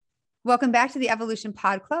Welcome back to the Evolution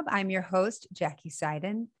Pod Club. I'm your host, Jackie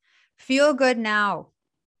Seiden. Feel good now.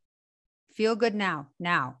 Feel good now.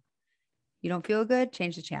 Now. You don't feel good?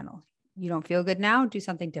 Change the channel. You don't feel good now? Do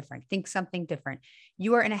something different. Think something different.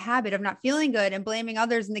 You are in a habit of not feeling good and blaming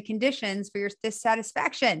others and the conditions for your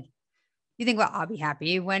dissatisfaction. You think, well, I'll be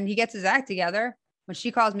happy when he gets his act together, when she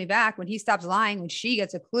calls me back, when he stops lying, when she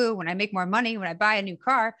gets a clue, when I make more money, when I buy a new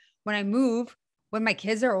car, when I move, when my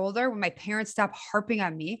kids are older, when my parents stop harping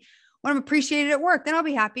on me, when I'm appreciated at work, then I'll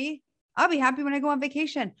be happy. I'll be happy when I go on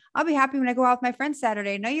vacation. I'll be happy when I go out with my friends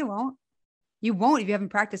Saturday. No, you won't. You won't if you haven't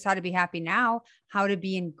practiced how to be happy now, how to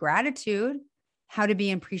be in gratitude, how to be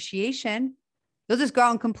in appreciation. You'll just go out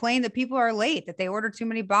and complain that people are late, that they ordered too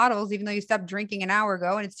many bottles, even though you stopped drinking an hour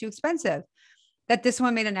ago and it's too expensive, that this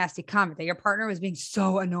one made a nasty comment, that your partner was being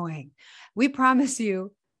so annoying. We promise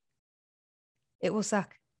you it will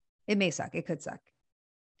suck. It may suck. It could suck.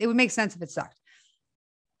 It would make sense if it sucked.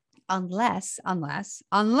 Unless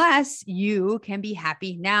you can be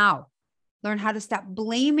happy now. Learn how to stop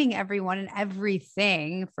blaming everyone and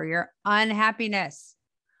everything for your unhappiness.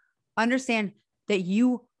 Understand that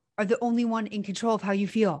you are the only one in control of how you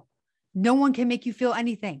feel. No one can make you feel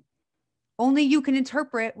anything. Only you can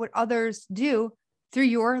interpret what others do through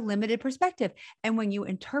your limited perspective. And when you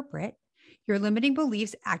interpret, your limiting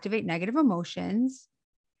beliefs activate negative emotions,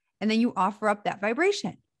 and then you offer up that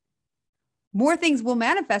vibration. More things will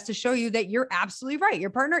manifest to show you that you're absolutely right. Your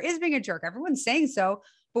partner is being a jerk. Everyone's saying so.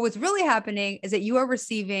 But what's really happening is that you are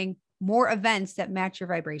receiving more events that match your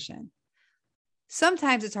vibration.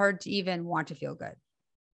 Sometimes it's hard to even want to feel good,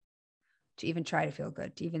 to even try to feel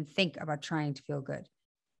good, to even think about trying to feel good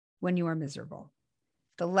when you are miserable.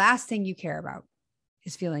 The last thing you care about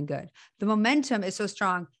is feeling good. The momentum is so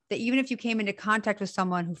strong that even if you came into contact with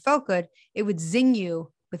someone who felt good, it would zing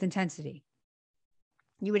you with intensity.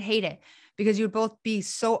 You would hate it because you would both be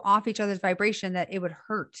so off each other's vibration that it would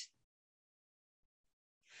hurt.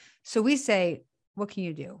 So we say, what can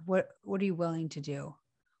you do? What are you willing to do?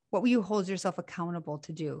 What will you hold yourself accountable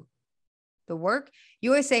to do? The work?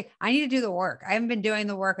 You always say, I need to do the work. I haven't been doing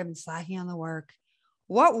the work. I've been slacking on the work.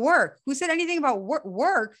 What work? Who said anything about work?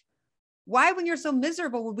 Why, when you're so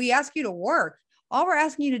miserable, would we ask you to work? All we're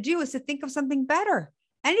asking you to do is to think of something better.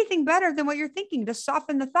 Anything better than what you're thinking, to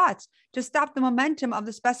soften the thoughts, to stop the momentum of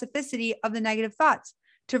the specificity of the negative thoughts,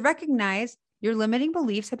 to recognize your limiting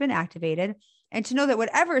beliefs have been activated, and to know that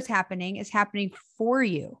whatever is happening for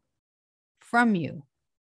you, from you,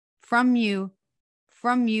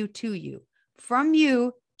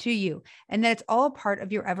 to you, and that it's all part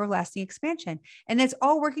of your everlasting expansion. And that's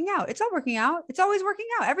all working out. It's all working out. It's always working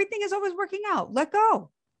out. Everything is always working out. Let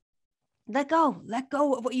go. Let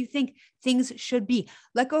go of what you think things should be.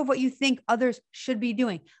 Let go of what you think others should be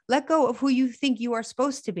doing. Let go of who you think you are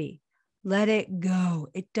supposed to be. Let it go.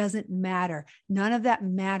 It doesn't matter. None of that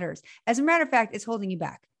matters. As a matter of fact, it's holding you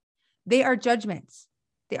back. They are judgments.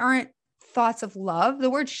 They aren't thoughts of love.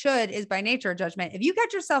 The word should is by nature a judgment. If you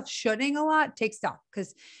catch yourself shoulding a lot, take stock,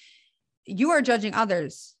 because you are judging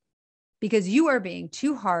others because you are being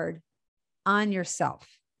too hard on yourself.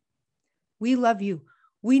 We love you.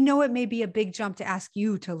 We know it may be a big jump to ask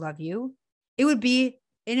you to love you. It would be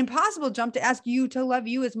an impossible jump to ask you to love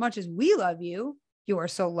you as much as we love you. You are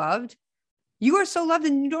so loved. You are so loved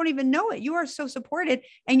and you don't even know it. You are so supported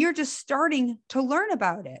and you're just starting to learn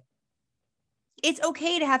about it. It's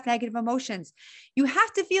okay to have negative emotions. You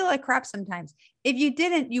have to feel like crap sometimes. If you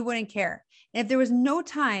didn't, you wouldn't care. And if there was no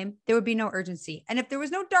time, there would be no urgency. And if there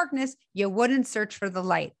was no darkness, you wouldn't search for the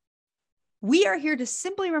light. We are here to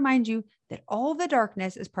simply remind you that all the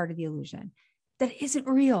darkness is part of the illusion. That isn't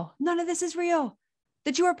real. None of this is real.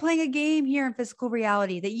 That you are playing a game here in physical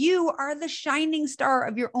reality. That you are the shining star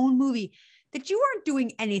of your own movie. That you aren't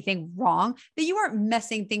doing anything wrong. That you aren't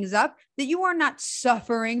messing things up. That you are not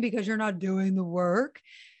suffering because you're not doing the work.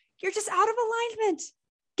 You're just out of alignment.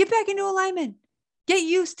 Get back into alignment. Get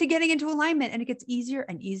used to getting into alignment. And it gets easier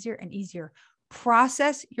and easier and easier.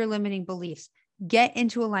 Process your limiting beliefs. Get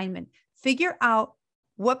into alignment. Figure out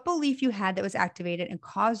what belief you had that was activated and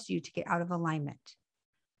caused you to get out of alignment.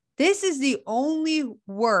 This is the only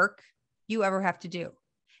work you ever have to do.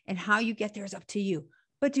 And how you get there is up to you.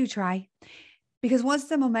 But do try. Because once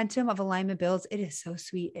the momentum of alignment builds, it is so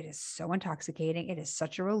sweet. It is so intoxicating. It is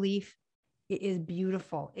such a relief. It is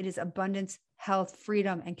beautiful. It is abundance, health,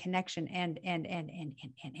 freedom, and connection. And.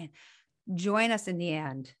 Join us in the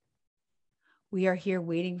end. We are here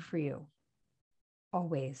waiting for you.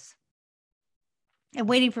 Always. And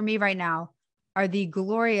waiting for me right now are the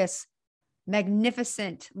glorious,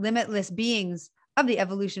 magnificent, limitless beings of the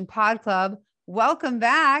Evolution Pod Club. Welcome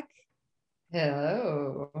back.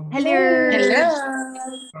 Hello. Hello. Hello.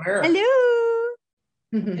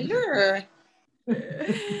 Hello.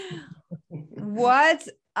 What's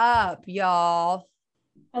up, y'all?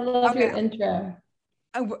 I love your intro.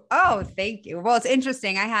 Oh, thank you. Well, it's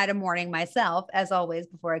interesting. I had a morning myself, as always,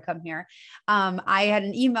 before I come here. I had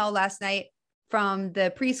an email last night from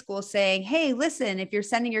the preschool saying, hey, listen, if you're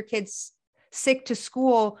sending your kids sick to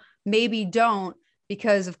school, maybe don't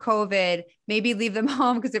because of COVID, maybe leave them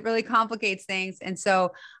home because it really complicates things. And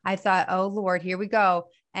so I thought, oh, Lord, here we go.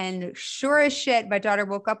 And sure as shit, my daughter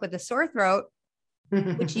woke up with a sore throat,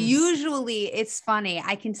 which usually it's funny.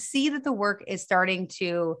 I can see that the work is starting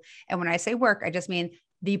to, and when I say work, I just mean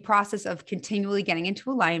the process of continually getting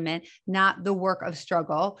into alignment, not the work of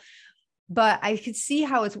struggle. But I could see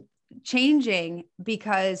how it's changing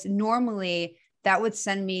because normally that would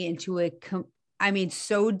send me into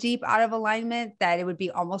so deep out of alignment that it would be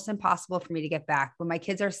almost impossible for me to get back. When my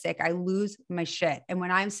kids are sick, I lose my shit. And when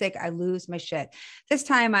I'm sick, I lose my shit. This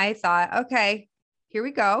time I thought, okay, here we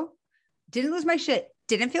go. Didn't lose my shit.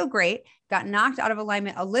 Didn't feel great. Got knocked out of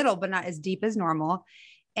alignment a little, but not as deep as normal.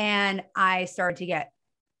 And I started to get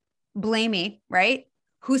blamey, right?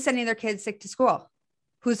 Who's sending their kids sick to school?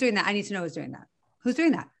 Who's doing that? I need to know who's doing that. Who's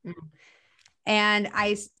doing that? Mm-hmm. And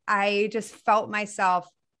I just felt myself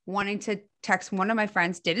wanting to text one of my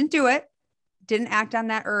friends, didn't do it, didn't act on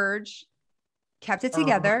that urge, kept it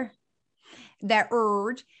together, that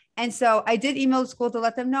urge. And so I did email the school to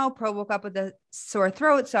let them know Pro woke up with a sore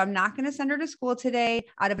throat. So I'm not going to send her to school today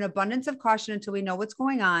out of an abundance of caution until we know what's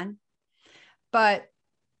going on. But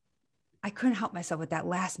I couldn't help myself with that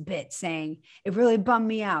last bit saying it really bummed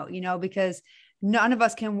me out, because none of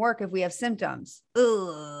us can work if we have symptoms.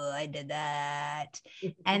 Oh, I did that.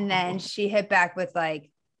 And then she hit back with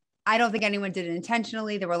I don't think anyone did it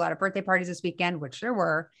intentionally. There were a lot of birthday parties this weekend, which there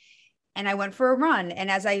were. And I went for a run.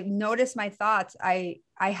 And as I noticed my thoughts, I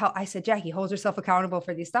said, Jackie, hold yourself accountable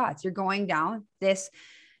for these thoughts. You're going down this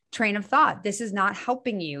train of thought. This is not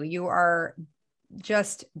helping you. You are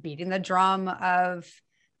just beating the drum of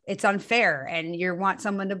it's unfair and you want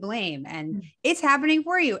someone to blame and it's happening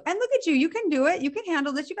for you. And look at you. You can do it. You can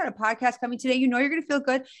handle this. You got a podcast coming today. You know, you're going to feel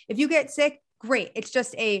good. If you get sick, great. It's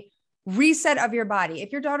just a reset of your body.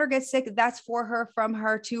 If your daughter gets sick, that's for her, from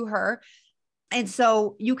her, to her. And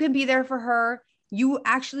so you can be there for her. You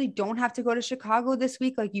actually don't have to go to Chicago this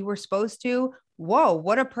week like you were supposed to. Whoa,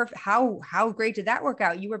 what a perfect, how great did that work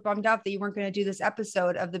out? You were bummed out that you weren't going to do this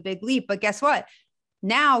episode of The Big Leap, but guess what?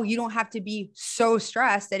 Now you don't have to be so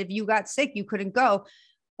stressed that if you got sick, you couldn't go.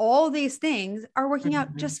 All these things are working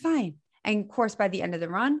out just fine. And of course, by the end of the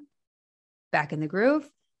run, back in the groove.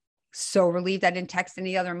 So relieved I didn't text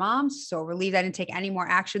any other moms. So relieved I didn't take any more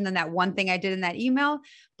action than that one thing I did in that email.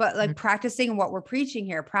 But practicing what we're preaching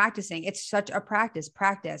here, practicing, it's such a practice.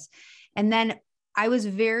 And then I was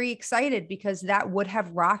very excited because that would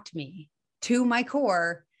have rocked me to my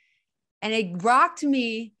core. And it rocked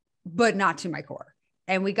me, but not to my core.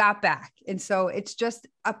 And we got back. And so it's just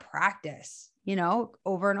a practice,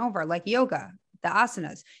 over and over, like yoga, the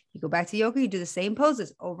asanas. You go back to yoga, you do the same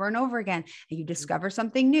poses over and over again, and you discover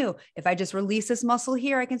something new. If I just release this muscle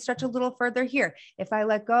here, I can stretch a little further here. If I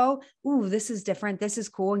let go, ooh, this is different. This is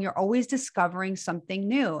cool. And you're always discovering something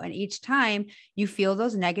new. And each time you feel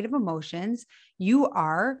those negative emotions, you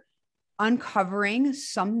are uncovering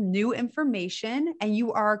some new information and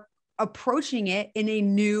you are approaching it in a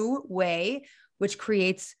new way, which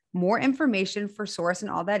creates more information for source and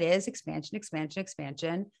all that is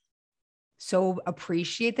expansion. So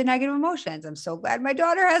appreciate the negative emotions. I'm so glad my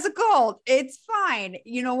daughter has a cold. It's fine.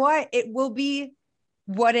 You know what? It will be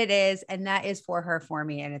what it is. And that is for her, for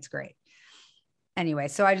me. And it's great. Anyway,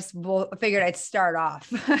 so I just figured I'd start off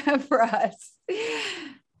for us.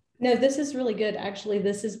 No, this is really good. Actually,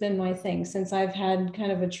 this has been my thing since I've had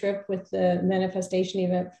kind of a trip with the manifestation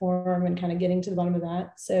event form and kind of getting to the bottom of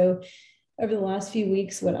that. So over the last few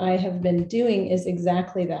weeks, what I have been doing is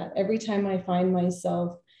exactly that. Every time I find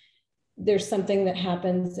myself, there's something that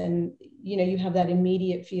happens and, you have that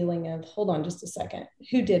immediate feeling of, hold on just a second,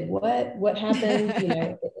 who did what happened?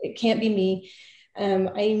 It can't be me.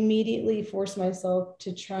 I immediately force myself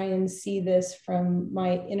to try and see this from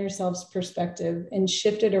my inner self's perspective and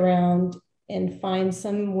shift it around and find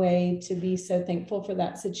some way to be so thankful for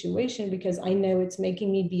that situation because I know it's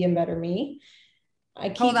making me be a better me.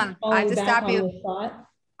 Hold on. I have to stop you.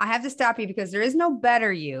 I have to stop you because there is no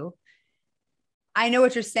better you. I know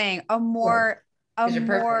what you're saying. A life of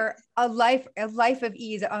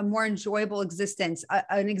ease, a more enjoyable existence,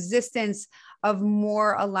 an existence of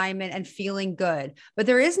more alignment and feeling good. But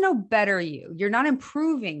there is no better you. You're not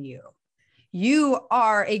improving you. You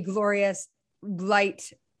are a glorious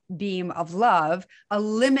light beam of love, a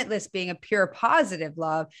limitless being, a pure positive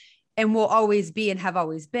love, and will always be and have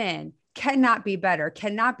always been, cannot be better,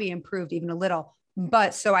 cannot be improved even a little.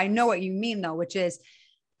 But so I know what you mean though, which is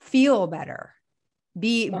feel better,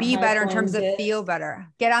 be better in terms of feel better,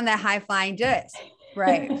 get on that high flying disc.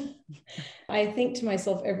 Right. I think to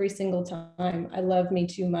myself every single time, I love me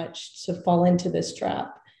too much to fall into this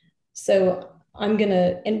trap. So I'm going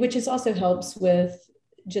to, and which is also helps with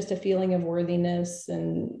just a feeling of worthiness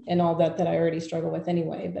and all that I already struggle with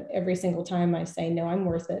anyway. But every single time I say, no, I'm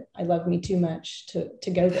worth it. I love me too much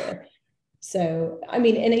to go there. So, I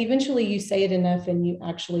mean, and eventually you say it enough and you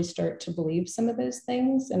actually start to believe some of those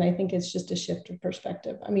things. And I think it's just a shift of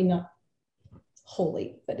perspective. I mean, not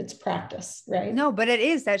wholly, but it's practice, right? No, but it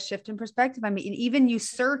is that shift in perspective. I mean, even you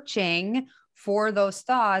searching for those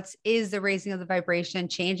thoughts is the raising of the vibration,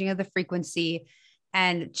 changing of the frequency,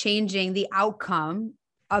 and changing the outcome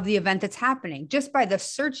of the event that's happening just by the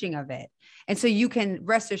searching of it. And so you can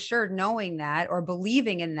rest assured knowing that, or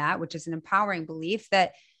believing in that, which is an empowering belief,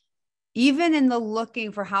 that even in the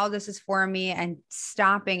looking for how this is for me and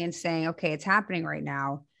stopping and saying, okay, it's happening right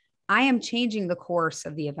now, I am changing the course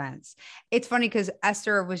of the events. It's funny because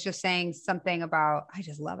Esther was just saying something about, I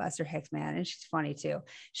just love Esther Hicks, man. And she's funny too.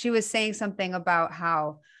 She was saying something about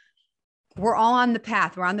how we're all on the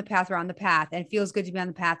path. We're on the path. We're on the path. And it feels good to be on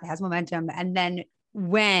the path. It has momentum. And then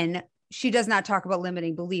when she does not talk about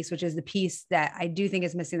limiting beliefs, which is the piece that I do think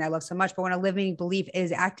is missing that I love so much. But when a limiting belief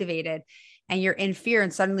is activated and you're in fear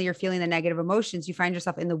and suddenly you're feeling the negative emotions, you find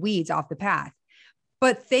yourself in the weeds off the path.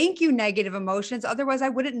 But thank you, negative emotions. Otherwise, I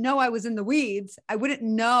wouldn't know I was in the weeds. I wouldn't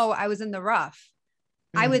know I was in the rough.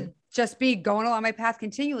 I would just be going along my path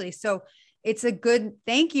continually. So it's a good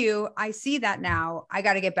thank you. I see that now. I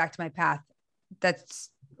got to get back to my path that's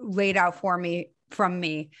laid out for me, from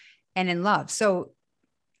me, and in love. So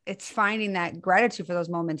it's finding that gratitude for those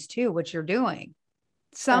moments too, which you're doing.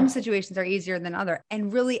 Some situations are easier than other,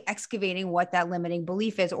 and really excavating what that limiting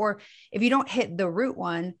belief is. Or if you don't hit the root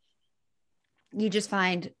one, you just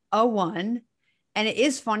find a one. And it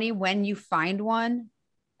is funny when you find one,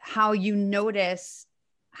 how you notice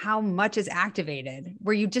how much is activated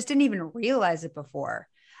where you just didn't even realize it before.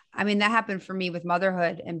 I mean, that happened for me with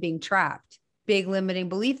motherhood and being trapped, big limiting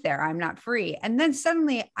belief there. I'm not free. And then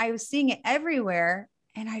suddenly I was seeing it everywhere.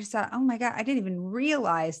 And I just thought, oh my God, I didn't even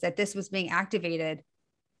realize that this was being activated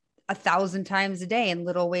 1,000 times a day in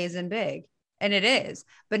little ways and big. And it is,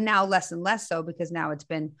 but now less and less so, because now it's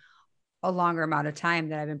been a longer amount of time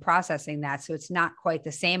that I've been processing that. So it's not quite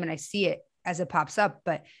the same. And I see it as it pops up.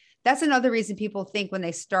 But that's another reason people think when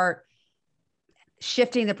they start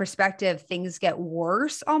shifting the perspective, things get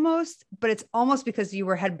worse almost, but it's almost because you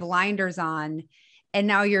had blinders on and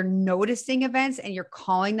now you're noticing events and you're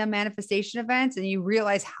calling them manifestation events. And you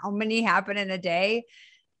realize how many happen in a day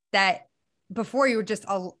that before you were just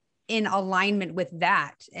in alignment with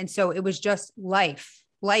that. And so it was just life.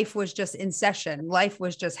 Life was just in session. Life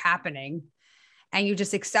was just happening. And you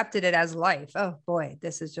just accepted it as life. Oh boy,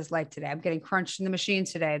 this is just life today. I'm getting crunched in the machine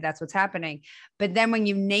today. That's what's happening. But then when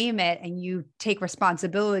you name it and you take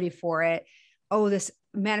responsibility for it, oh, this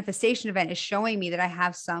manifestation event is showing me that I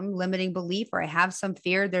have some limiting belief, or I have some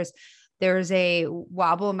fear. There's a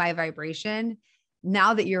wobble in my vibration.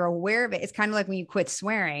 Now that you're aware of it, it's kind of like when you quit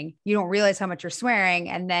swearing, you don't realize how much you're swearing.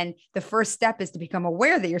 And then the first step is to become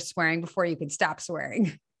aware that you're swearing before you can stop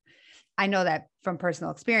swearing. I know that from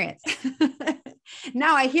personal experience.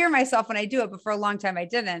 Now I hear myself when I do it, but for a long time I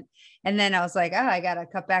didn't. And then I was like, oh, I got to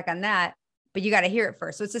cut back on that, but you got to hear it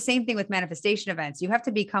first. So it's the same thing with manifestation events. You have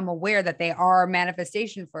to become aware that they are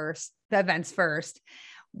manifestation first, the events first,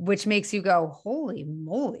 which makes you go, holy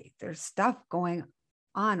moly, there's stuff going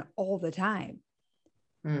on all the time.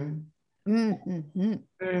 Mm. Mm-hmm.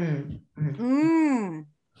 Mm. Mm.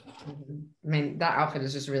 I mean, that outfit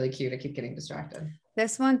is just really cute. I keep getting distracted.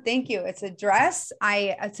 This one, thank you. It's a dress.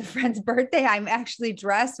 It's a friend's birthday. I'm actually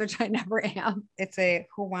dressed, which I never am. It's a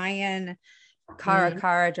Hawaiian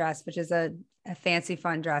Kara dress, which is a fancy,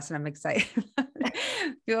 fun dress, and I'm excited.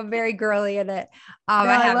 Feel very girly in it.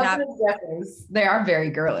 I love those dresses. They are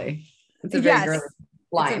very girly. It's a very girly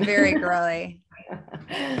line. It's a very girly.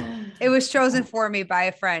 It was chosen for me by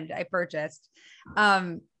a friend I purchased.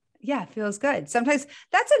 Yeah, it feels good. Sometimes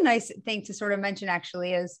that's a nice thing to sort of mention,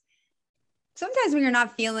 actually, is sometimes when you're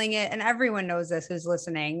not feeling it, and everyone knows this who's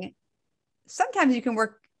listening, sometimes you can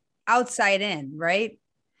work outside in, right?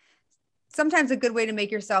 Sometimes a good way to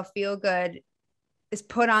make yourself feel good is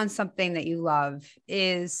put on something that you love,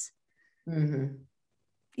 is,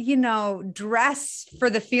 dress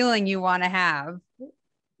for the feeling you want to have.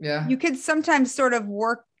 Yeah. You could sometimes sort of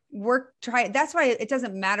work That's why it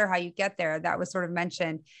doesn't matter how you get there. That was sort of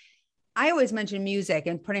mentioned. I always mention music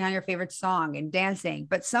and putting on your favorite song and dancing,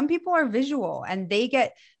 but some people are visual and they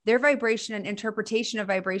get their vibration and interpretation of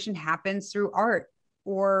vibration happens through art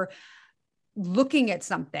or looking at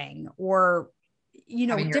something or,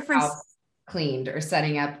 Having different. your house cleaned or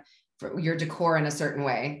setting up for your decor in a certain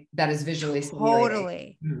way that is visually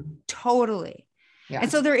Totally. Totally. Yeah.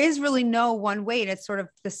 And so there is really no one way. It's sort of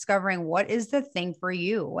discovering what is the thing for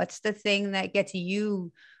you? What's the thing that gets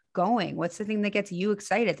you going? What's the thing that gets you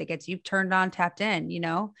excited, that gets you turned on, tapped in?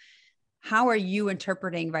 How are you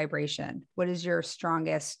interpreting vibration? What is your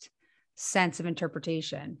strongest sense of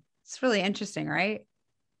interpretation? It's really interesting, right?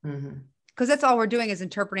 Because that's all we're doing is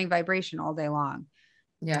interpreting vibration all day long.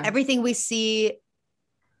 Yeah. Everything we see,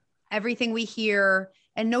 everything we hear,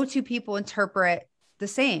 and no two people interpret the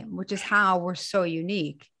same, which is how we're so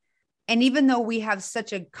unique. And even though we have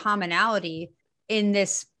such a commonality in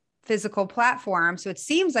this physical platform, so it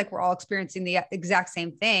seems like we're all experiencing the exact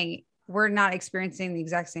same thing, we're not experiencing the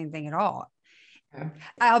exact same thing at all. Yeah.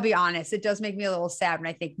 I'll be honest, it does make me a little sad when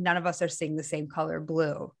I think none of us are seeing the same color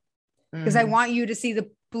blue, because I want you to see the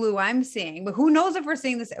blue I'm seeing, but who knows if we're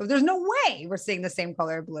seeing this? There's no way we're seeing the same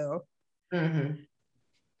color blue. And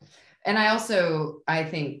I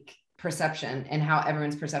think perception and how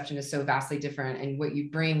everyone's perception is so vastly different, and what you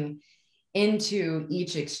bring into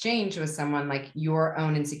each exchange with someone, like your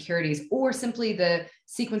own insecurities or simply the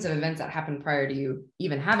sequence of events that happened prior to you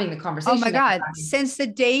even having the conversation. Oh my God. Since the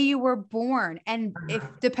day you were born. And if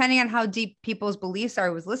depending on how deep people's beliefs are, I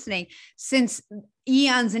was listening, since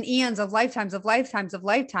eons and eons of lifetimes of lifetimes of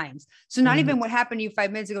lifetimes. So not even what happened to you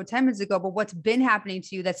 5 minutes ago, 10 minutes ago, but what's been happening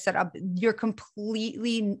to you that set up your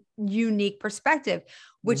completely unique perspective,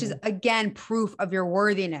 which is again, proof of your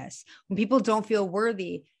worthiness. When people don't feel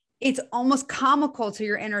worthy, it's almost comical to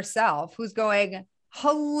your inner self who's going,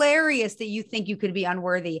 hilarious that you think you could be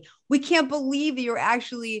unworthy. We can't believe that you're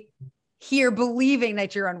actually here believing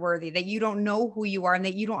that you're unworthy, that you don't know who you are and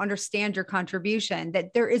that you don't understand your contribution,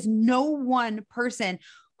 that there is no one person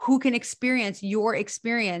who can experience your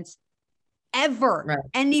experience ever,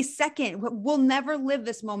 any second. We'll never live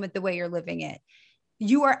this moment the way you're living it.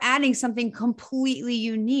 You are adding something completely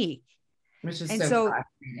unique. Which is so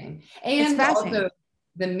fascinating. And also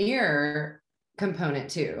the mirror component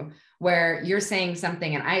too, where you're saying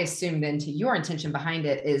something and I assume then to your intention behind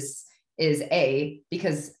it is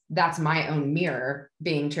because that's my own mirror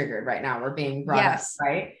being triggered right now or being brought up,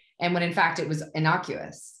 right? And when in fact it was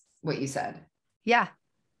innocuous, what you said. Yeah,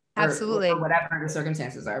 absolutely. Or whatever the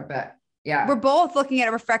circumstances are, but yeah. We're both looking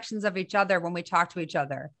at reflections of each other when we talk to each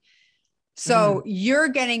other. So you're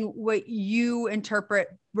getting what you interpret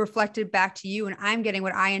reflected back to you, and I'm getting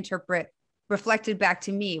what I interpret reflected back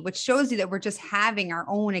to me, which shows you that we're just having our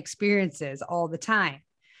own experiences all the time.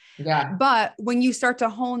 Yeah. But when you start to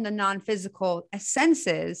hone the non-physical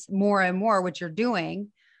senses more and more, which you're doing,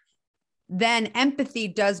 then empathy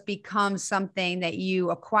does become something that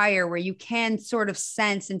you acquire where you can sort of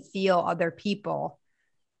sense and feel other people.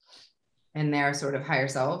 And their sort of higher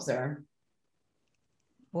selves or?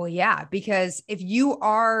 Well, yeah, because if you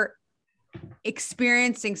are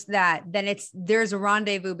experiencing that, then there's a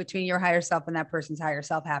rendezvous between your higher self and that person's higher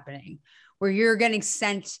self happening, where you're getting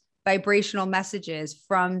sent vibrational messages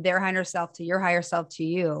from their higher self to your higher self to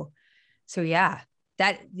you. So yeah,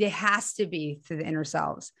 that it has to be through the inner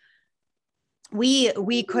selves.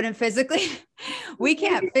 We couldn't physically, we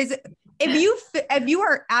can't physically. If you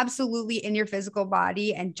are absolutely in your physical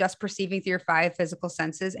body and just perceiving through your 5 physical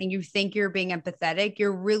senses and you think you're being empathetic,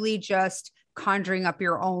 you're really just conjuring up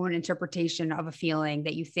your own interpretation of a feeling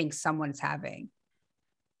that you think someone's having.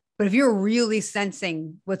 But if you're really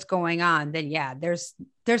sensing what's going on, then yeah, there's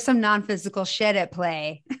some non-physical shit at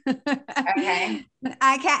play. Okay.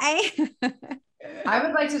 I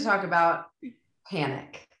would like to talk about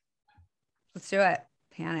panic. Let's do it.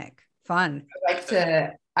 Panic. Fun.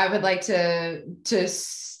 I would like to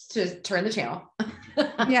turn the channel.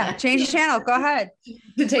 Yeah. Change the channel. Go ahead.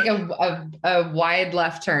 To take a wide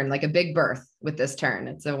left turn, like a big berth with this turn.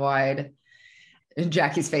 It's a wide,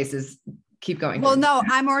 Jackie's faces keep going. Well, no,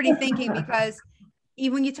 I'm already thinking because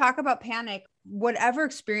even when you talk about panic, whatever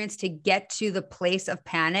experience to get to the place of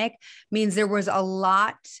panic means there was a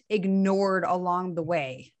lot ignored along the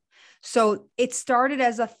way. So it started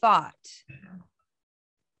as a thought,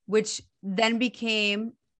 which then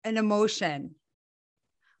became an emotion,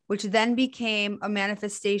 which then became a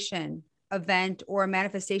manifestation event or a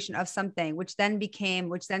manifestation of something, which then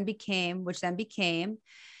became,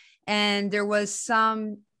 and there was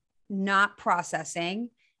some not processing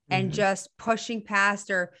and just pushing past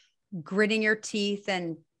or gritting your teeth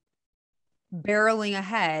and barreling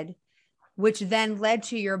ahead, which then led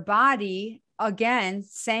to your body again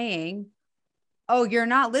saying, oh, you're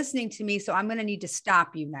not listening to me. So I'm going to need to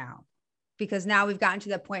stop you now, because now we've gotten to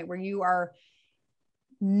that point where you are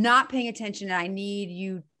not paying attention and I need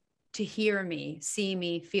you to hear me, see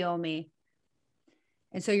me, feel me.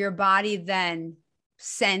 And so your body then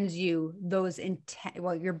sends you those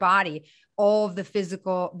your body, all of the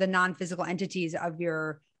physical, the non-physical entities of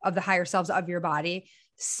the higher selves of your body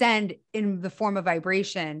send in the form of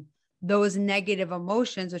vibration, those negative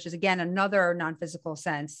emotions, which is again, another non-physical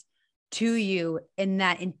sense, to you in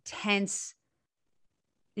that intense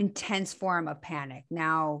form of panic.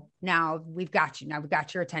 Now we've got you. Now we've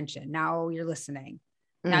got your attention. Now you're listening.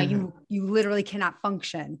 Now you literally cannot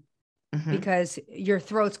function because your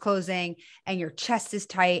throat's closing and your chest is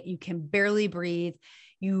tight. You can barely breathe.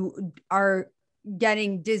 You are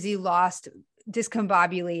getting dizzy, lost,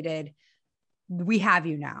 discombobulated. We have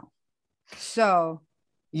you now. So,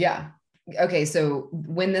 yeah. Okay. So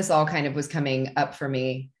when this all kind of was coming up for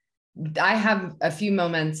me, I have a few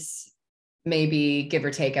moments, maybe give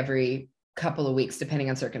or take every couple of weeks, depending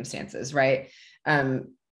on circumstances. Right.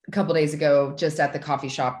 A couple of days ago, just at the coffee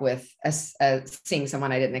shop with seeing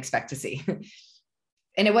someone I didn't expect to see.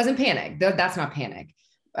 And it wasn't panic. That's not panic.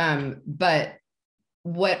 But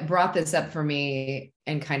what brought this up for me,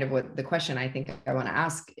 and kind of what the question I think I want to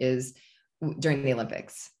ask, is during the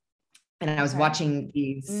Olympics. And I was watching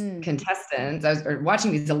these contestants,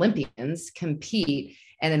 watching these Olympians compete,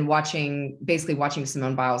 and then basically watching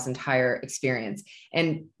Simone Biles' entire experience.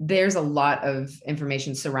 And there's a lot of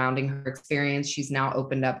information surrounding her experience. She's now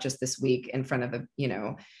opened up just this week in front of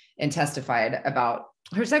and testified about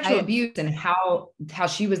her sexual abuse and how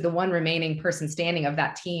she was the one remaining person standing of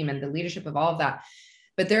that team and the leadership of all of that.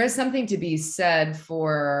 But there is something to be said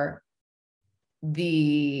for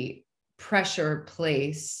the pressure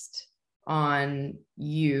placed on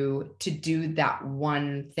you to do that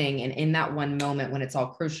one thing, and in that one moment when it's all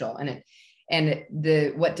crucial,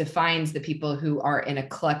 what defines the people who are in a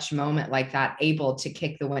clutch moment like that, able to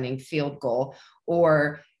kick the winning field goal,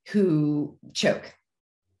 or who choke,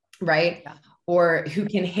 right? Yeah. Or who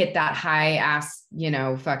can hit that high ass,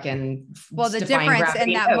 fucking. Well, the difference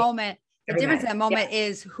in that moment. The difference in that moment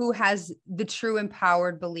is who has the true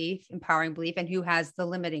empowering belief, and who has the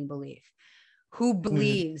limiting belief, who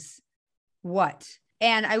believes what.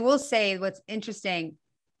 And I will say what's interesting,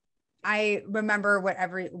 I remember what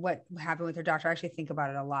happened with her doctor. I actually think about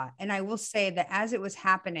it a lot. And I will say that as it was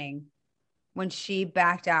happening, when she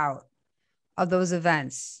backed out of those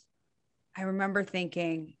events, I remember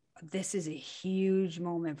thinking, this is a huge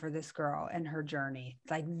moment for this girl and her journey.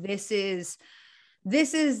 Like, this is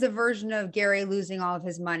the version of Gary losing all of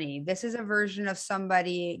his money. This is a version of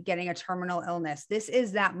somebody getting a terminal illness. This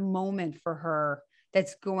is that moment for her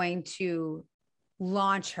that's going to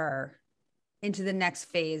launch her into the next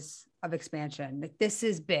phase of expansion. Like, this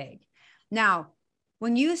is big. Now,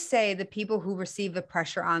 when you say the people who receive the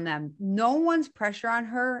pressure on them, no one's pressure on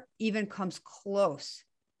her even comes close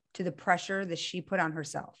to the pressure that she put on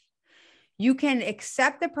herself. You can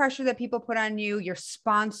accept the pressure that people put on you, your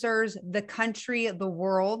sponsors, the country, the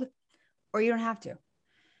world, or you don't have to.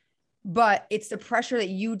 But it's the pressure that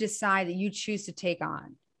you decide, that you choose to take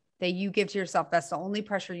on, that you give to yourself. That's the only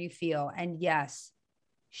pressure you feel. And yes,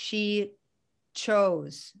 she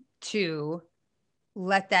chose to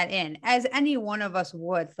let that in, as any one of us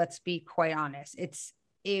would. Let's be quite honest.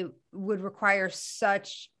 It would require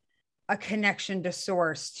such a connection to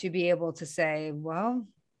source to be able to say, well,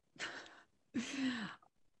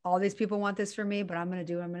 all these people want this for me, but I'm going to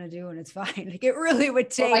do what I'm going to do, and it's fine. Like, it really would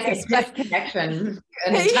take like a connection,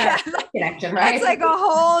 an entire connection, right? It's like a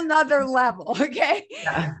whole nother level. Okay.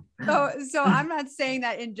 Yeah. So I'm not saying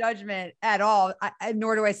that in judgment at all,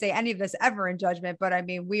 nor do I say any of this ever in judgment, but I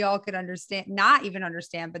mean, we all could understand, not even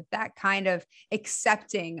understand, but that kind of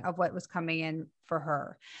accepting of what was coming in for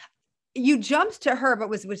her. You jumped to her, but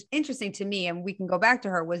was interesting to me, and we can go back to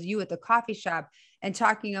her, was you at the coffee shop and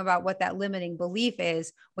talking about what that limiting belief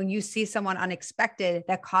is when you see someone unexpected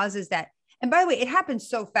that causes that. And by the way, it happens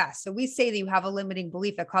so fast. So we say that you have a limiting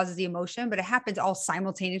belief that causes the emotion, but it happens all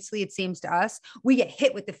simultaneously. It seems to us, we get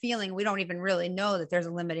hit with the feeling. We don't even really know that there's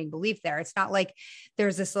a limiting belief there. It's not like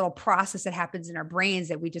there's this little process that happens in our brains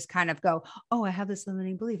that we just kind of go, oh, I have this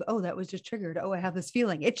limiting belief. Oh, that was just triggered. Oh, I have this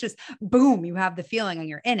feeling. It's just boom, you have the feeling and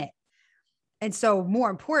you're in it. And so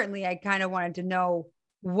more importantly, I kind of wanted to know,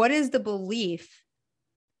 what is the belief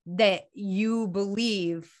that you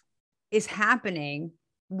believe is happening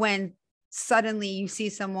when suddenly you see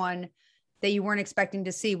someone that you weren't expecting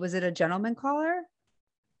to see? Was it a gentleman caller?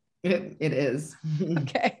 It is.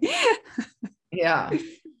 Okay. Yeah.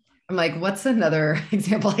 I'm like, what's another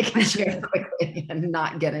example I can share quickly and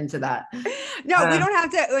not get into that? No, we don't have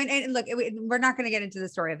to. And look, we're not going to get into the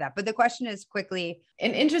story of that. But the question is quickly.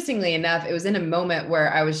 And interestingly enough, it was in a moment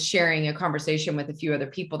where I was sharing a conversation with a few other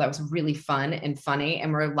people that was really fun and funny.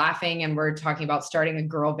 And we're laughing and we're talking about starting a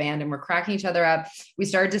girl band and we're cracking each other up. We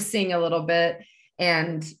started to sing a little bit.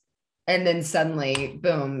 And then suddenly,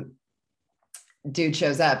 boom, dude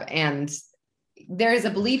shows up. And there is a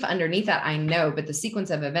belief underneath that, I know, but the sequence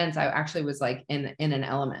of events, I actually was like in an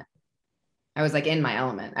element. I was like in my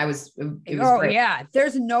element. It was great. Yeah.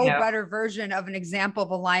 There's no better version of an example of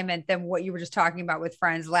alignment than what you were just talking about with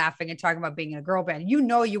friends laughing and talking about being in a girl band.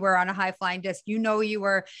 You were on a high flying disc. You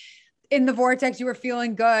were in the vortex. You were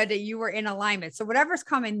feeling good. You were in alignment. So whatever's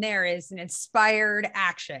coming there is an inspired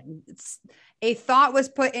action. A thought was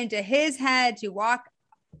put into his head to walk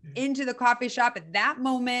into the coffee shop at that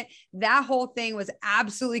moment. That whole thing was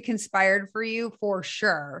absolutely conspired for you for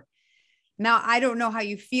sure. Now, I don't know how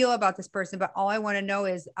you feel about this person, but all I want to know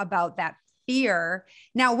is about that fear.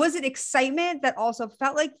 Now, was it excitement that also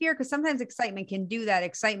felt like fear? Because sometimes excitement can do that.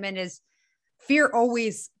 Fear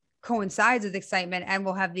always coincides with excitement and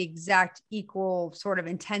will have the exact equal sort of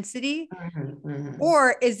intensity. Mm-hmm.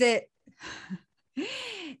 Or is it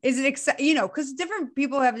because different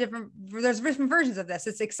people have there's different versions of this.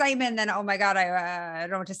 It's excitement. Then, oh my God, I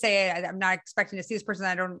don't know what to say. I'm not expecting to see this person.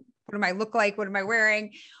 What am I look like? What am I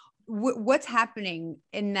wearing? What's happening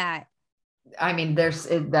in that? I mean,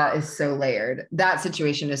 that is so layered. That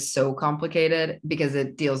situation is so complicated because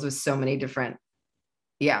it deals with so many different.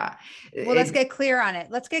 Yeah. Well, let's get clear on it.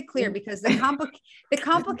 Let's get clear because the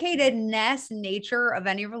complicatedness nature of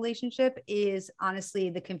any relationship is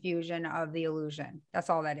honestly the confusion of the illusion.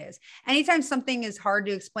 That's all that is. Anytime something is hard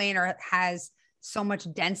to explain or has so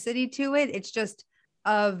much density to it, it's just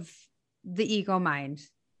of the ego mind.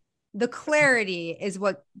 The clarity is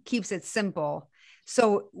what keeps it simple.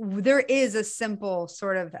 So there is a simple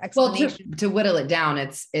sort of explanation. Well, to whittle it down,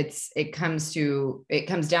 it comes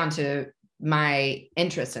down to my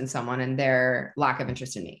interest in someone and their lack of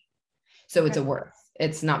interest in me. So it's a worth.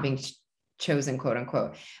 It's not being chosen, quote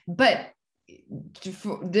unquote. But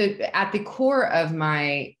at the core of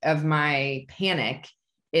my panic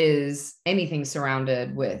is anything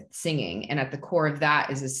surrounded with singing, and at the core of that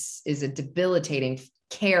is a debilitating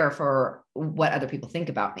care for what other people think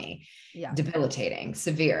about me. Yeah, debilitating,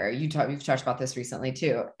 severe. You've talked about this recently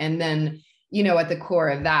too, and then. At the core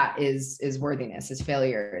of that is worthiness, is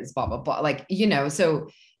failure, is blah, blah, blah. Like, so,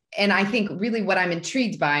 and I think really what I'm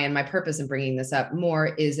intrigued by and my purpose in bringing this up more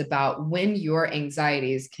is about when your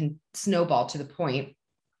anxieties can snowball to the point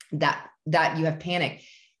that you have panic.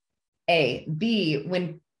 A, B,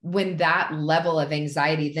 when that level of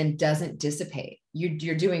anxiety then doesn't dissipate,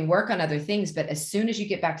 you're doing work on other things, but as soon as you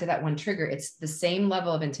get back to that one trigger, it's the same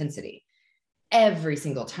level of intensity. Every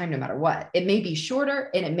single time, no matter what. It may be shorter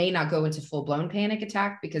and it may not go into full-blown panic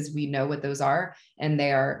attack because we know what those are and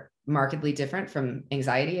they are markedly different from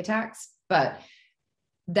anxiety attacks, but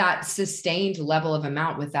that sustained level of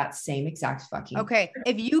amount with that same exact fucking. Okay.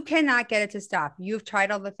 If you cannot get it to stop, you've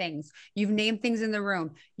tried all the things, you've named things in the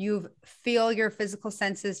room, you feel your physical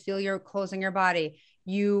senses, feel your clothes on your body.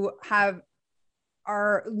 You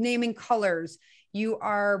are naming colors. You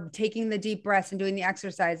are taking the deep breaths and doing the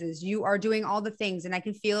exercises. You are doing all the things. And I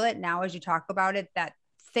can feel it now as you talk about it, that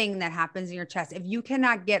thing that happens in your chest. If you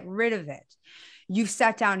cannot get rid of it, you've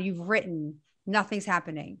sat down, you've written, nothing's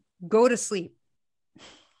happening. Go to sleep.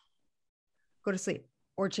 Go to sleep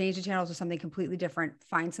or change the channels to something completely different.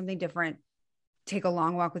 Find something different. Take a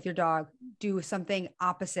long walk with your dog. Do something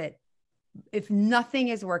opposite. If nothing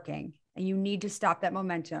is working and you need to stop that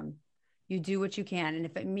momentum, you do what you can. And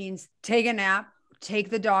if it means take a nap,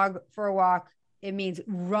 take the dog for a walk, it means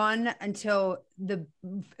run until the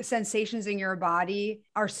sensations in your body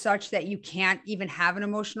are such that you can't even have an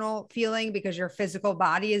emotional feeling because your physical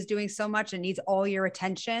body is doing so much and needs all your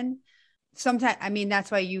attention. Sometimes, I mean,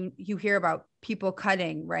 that's why you hear about people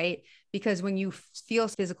cutting, right? Because when you feel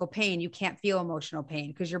physical pain, you can't feel emotional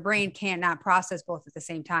pain because your brain cannot process both at the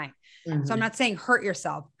same time. Mm-hmm. So I'm not saying hurt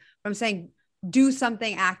yourself, but I'm saying do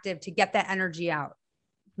something active to get that energy out.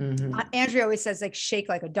 Mm-hmm. Andrea always says like shake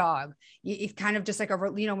like a dog. It's kind of just like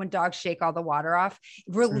when dogs shake all the water off,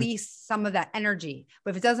 release some of that energy.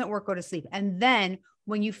 But if it doesn't work, go to sleep. And then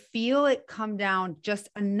when you feel it come down just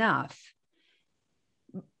enough,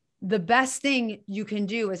 the best thing you can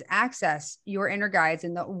do is access your inner guides.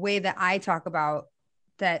 And the way that I talk about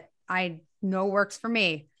that I know works for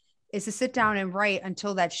me is to sit down and write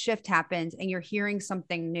until that shift happens and you're hearing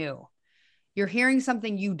something new. You're hearing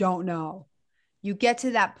something you don't know. You get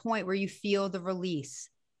to that point where you feel the release.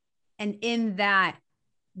 And in that,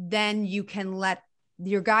 then you can let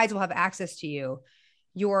your guides will have access to you.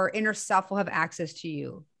 Your inner self will have access to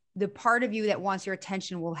you. The part of you that wants your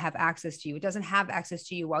attention will have access to you. It doesn't have access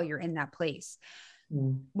to you while you're in that place.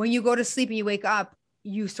 When you go to sleep and you wake up,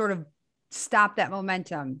 you sort of stop that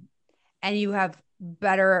momentum and you have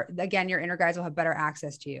better, again, your inner guides will have better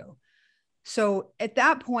access to you. So at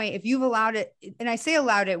that point, if you've allowed it, and I say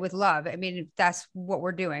allowed it with love, I mean, that's what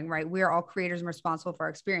we're doing, right? We are all creators and responsible for our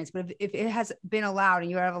experience. But if it has been allowed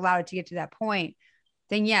and you have allowed it to get to that point,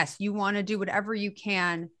 then yes, you want to do whatever you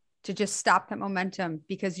can to just stop that momentum,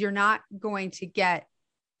 because you're not going to get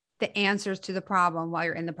the answers to the problem while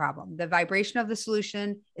you're in the problem. The vibration of the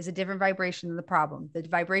solution is a different vibration than the problem. The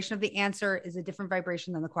vibration of the answer is a different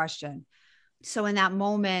vibration than the question. So in that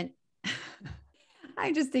moment,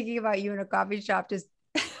 I'm just thinking about you in a coffee shop, just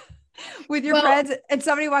with your friends, and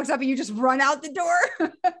somebody walks up and you just run out the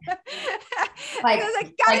door. like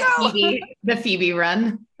Phoebe, the Phoebe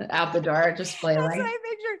run out the door, just flailing. That's what I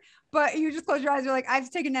pictured. But you just close your eyes. You're like, I have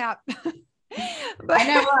to take a nap. But I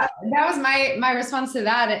know that was my response to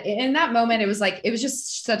that. In that moment, it was like, it was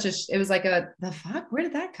just it was like the fuck, where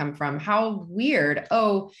did that come from? How weird.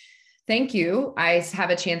 Oh, thank you. I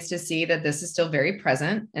have a chance to see that this is still very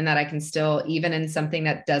present and that I can still, even in something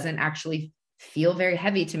that doesn't actually feel very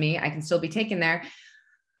heavy to me, I can still be taken there.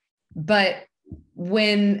 But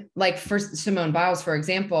when, like, for Simone Biles, for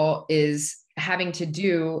example, is having to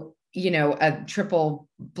do, a triple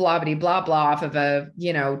blah, blah, blah, blah off of a,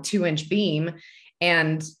 2-inch beam,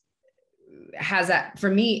 and has that, for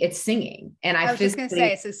me, it's singing. And I was just going to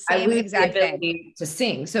say, it's the same exact thing to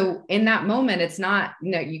sing. So in that moment, it's not,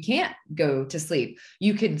 you can't go to sleep.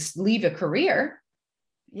 You could leave a career.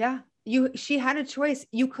 Yeah. She had a choice.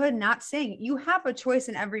 You could not sing. You have a choice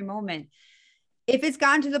in every moment. If it's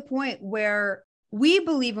gotten to the point where we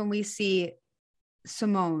believe, when we see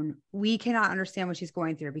Simone, we cannot understand what she's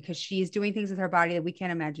going through, because she's doing things with her body that we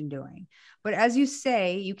can't imagine doing. But as you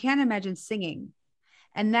say, you can't imagine singing.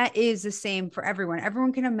 And that is the same for everyone.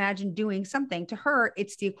 Everyone can imagine doing something. To her,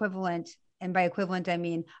 it's the equivalent. And by equivalent, I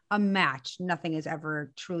mean a match. Nothing is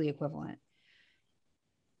ever truly equivalent.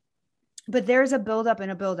 But there's a buildup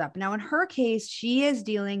and a buildup. Now, in her case, she is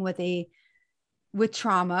dealing with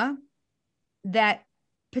trauma that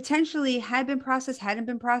potentially had been processed, hadn't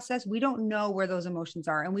been processed. We don't know where those emotions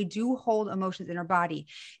are. And we do hold emotions in our body.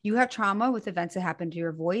 You have trauma with events that happen to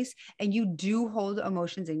your voice, and you do hold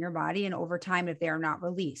emotions in your body. And over time, if they are not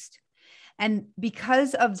released, and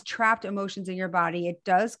because of trapped emotions in your body, it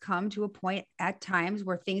does come to a point at times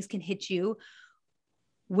where things can hit you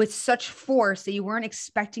with such force that you weren't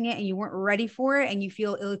expecting it and you weren't ready for it, and you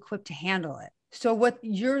feel ill-equipped to handle it. So what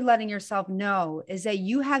you're letting yourself know is that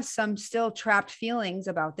you have some still trapped feelings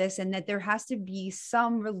about this, and that there has to be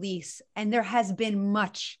some release. And there has been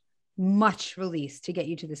much, much release to get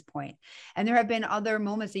you to this point. And there have been other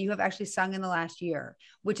moments that you have actually sung in the last year,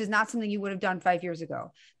 which is not something you would have done 5 years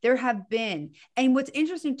ago. There have been. And what's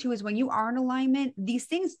interesting too, is when you are in alignment, these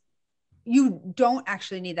things, you don't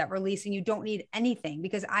actually need that release, and you don't need anything,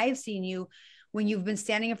 because I've seen you when you've been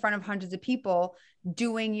standing in front of hundreds of people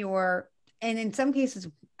doing and in some cases,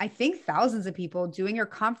 I think thousands of people, doing your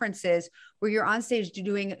conferences where you're on stage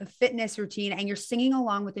doing a fitness routine and you're singing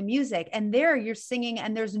along with the music, and there you're singing,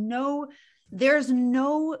 and there's no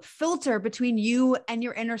filter between you and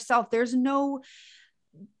your inner self. There's no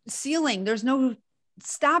ceiling. There's no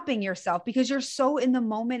stopping yourself, because you're so in the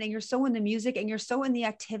moment, and you're so in the music, and you're so in the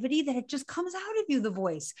activity, that it just comes out of you, the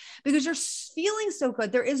voice, because you're feeling so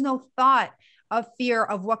good. There is no thought of fear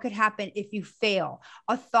of what could happen if you fail,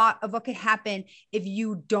 a thought of what could happen if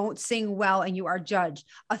you don't sing well and you are judged,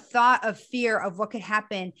 a thought of fear of what could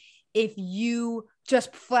happen if you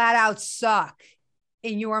just flat out suck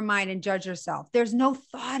in your mind and judge yourself. There's no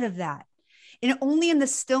thought of that. And only in the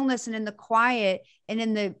stillness and in the quiet and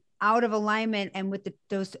in the out of alignment and with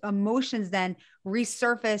those emotions then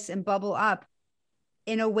resurface and bubble up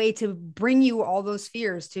in a way to bring you all those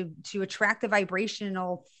fears, to attract the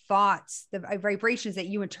vibrational thoughts, the vibrations that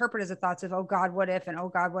you interpret as the thoughts of, oh God, what if, and oh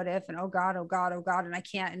God, what if, and oh God, oh God, oh God, and I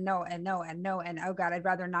can't, and no, and no, and no, and oh God, I'd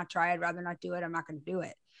rather not try. I'd rather not do it. I'm not going to do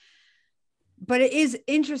it. But it is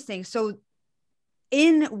interesting. So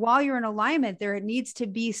while you're in alignment, there needs to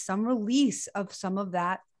be some release of some of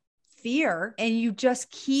that fear. And you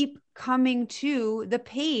just keep coming to the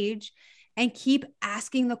page and keep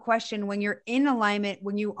asking the question when you're in alignment,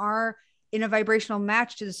 when you are in a vibrational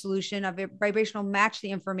match to the solution, a vibrational match to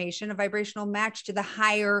the information, a vibrational match to the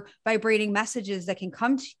higher vibrating messages that can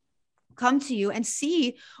come to you, and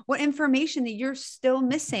see what information that you're still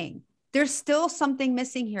missing. There's still something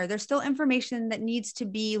missing here. There's still information that needs to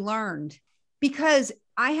be learned, because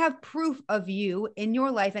I have proof of you in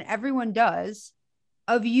your life, and everyone does,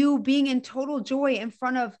 of you being in total joy in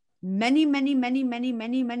front of many, many, many, many,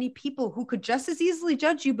 many, many people who could just as easily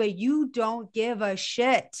judge you, but you don't give a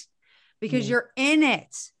shit because you're in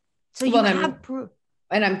it. So you have proof.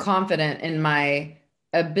 And I'm confident in my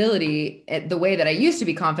ability, the way that I used to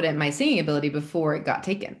be confident in my singing ability before it got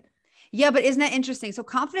taken. Yeah, but isn't that interesting? So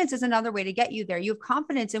confidence is another way to get you there. You have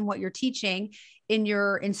confidence in what you're teaching, in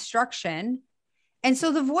your instruction. And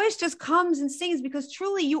so the voice just comes and sings because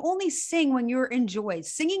truly you only sing when you're in joy.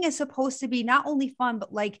 Singing is supposed to be not only fun,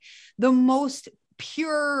 but like the most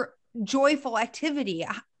pure, joyful activity,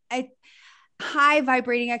 a high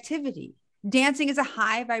vibrating activity. Dancing is a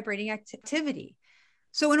high vibrating activity.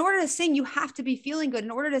 So in order to sing, you have to be feeling good.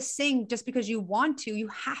 In order to sing just because you want to, you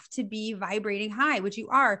have to be vibrating high, which you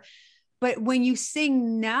are. But when you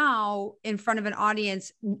sing now in front of an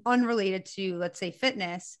audience unrelated to, let's say,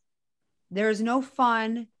 fitness, there's no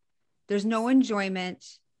fun, there's no enjoyment,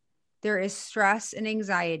 there is stress and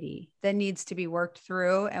anxiety that needs to be worked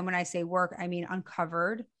through. And when I say work, I mean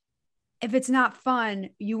uncovered. If it's not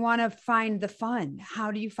fun, you want to find the fun.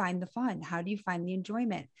 How do you find the fun? How do you find the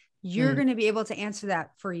enjoyment? You're going to be able to answer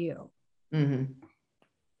that for you. Mm-hmm.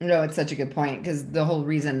 No, it's such a good point, because the whole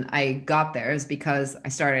reason I got there is because I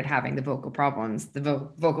started having the vocal problems. The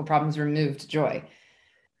vocal problems removed joy.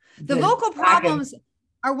 The vocal problems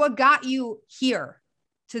are what got you here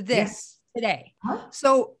to this today. Huh?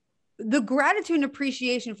 So the gratitude and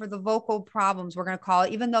appreciation for the vocal problems, we're going to call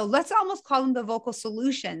it, even though let's almost call them the vocal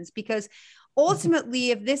solutions, because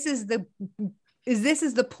ultimately, if this is the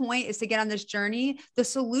point, is to get on this journey, the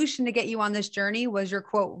solution to get you on this journey was your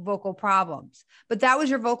quote vocal problems, but that was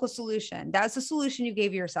your vocal solution. That's the solution you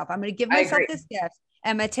gave yourself. I'm going to give myself this gift.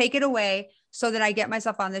 I'm going to take it away so that I get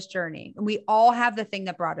myself on this journey. And we all have the thing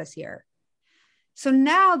that brought us here. So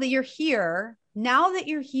now that you're here,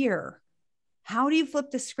 how do you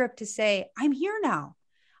flip the script to say, I'm here now.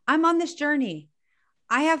 I'm on this journey.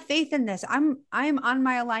 I have faith in this. I'm on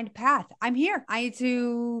my aligned path. I'm here. I need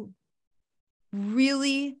to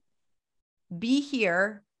really be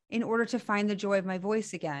here in order to find the joy of my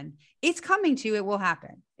voice again. It's coming to you. It will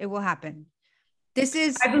happen. It will happen. This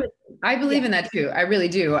is, I believe in that too. I really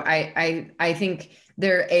do. I think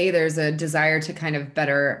there's a desire to kind of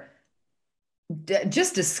better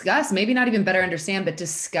just discuss, maybe not even better understand, but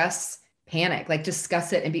discuss panic, like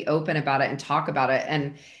discuss it and be open about it and talk about it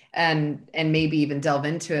and maybe even delve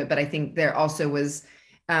into it. But I think there also was,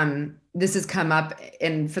 this has come up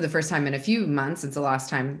for the first time in a few months since the last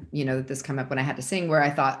time, that this come up when I had to sing, where I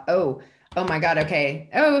thought, oh my God. Okay.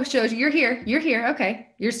 Oh, shows you're here. Okay.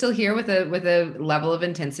 You're still here with a level of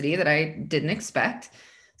intensity that I didn't expect.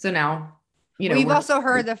 So now, we've also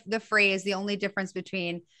heard the phrase, the only difference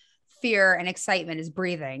between fear and excitement is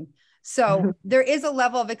breathing. So there is a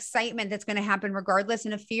level of excitement that's going to happen regardless,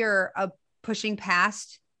 and a fear of pushing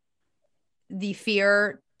past the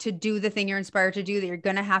fear to do the thing you're inspired to do that you're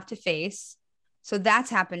going to have to face. So that's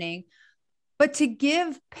happening. But to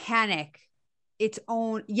give panic its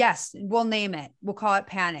own, yes, we'll name it, we'll call it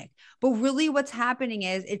panic. But really what's happening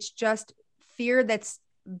is it's just fear that's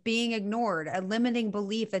being ignored, a limiting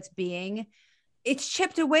belief it's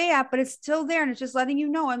chipped away at, but it's still there. And it's just letting you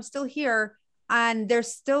know I'm still here, and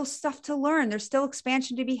there's still stuff to learn. There's still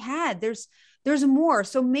expansion to be had. There's more.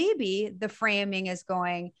 So maybe the framing is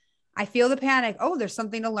going, I feel the panic. Oh, there's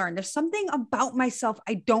something to learn. There's something about myself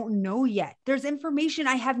I don't know yet. There's information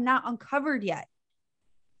I have not uncovered yet.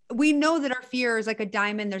 We know that our fear is like a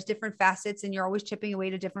diamond. There's different facets, and you're always chipping away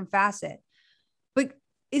at a different facet. But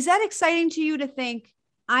is that exciting to you to think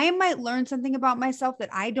I might learn something about myself that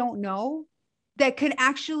I don't know, that could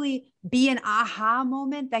actually be an aha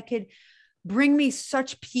moment, that could bring me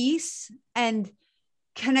such peace and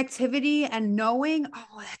connectivity and knowing,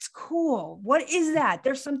 oh, that's cool. What is that?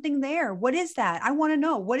 There's something there. What is that? I want to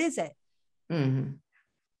know. What is it? Mm-hmm.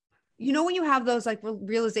 When you have those like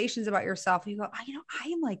realizations about yourself, you go, I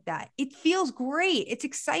am like that. It feels great. It's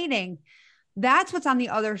exciting. That's what's on the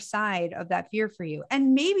other side of that fear for you.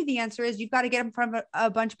 And maybe the answer is you've got to get in front of a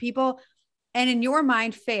bunch of people and in your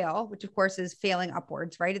mind fail, which of course is failing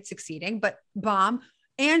upwards, right? It's succeeding, but bomb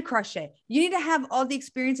and crush it. You need to have all the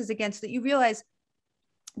experiences against that. You realize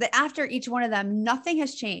that after each one of them, nothing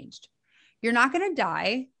has changed. You're not going to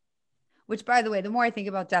die, which by the way, the more I think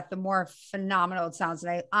about death, the more phenomenal it sounds.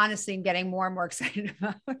 And I honestly am getting more and more excited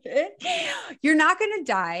about it. You're not going to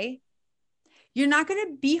die. You're not going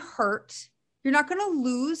to be hurt. You're not going to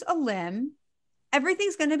lose a limb.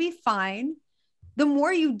 Everything's going to be fine. The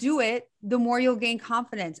more you do it, the more you'll gain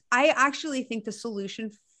confidence. I actually think the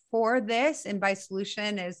solution for this, and by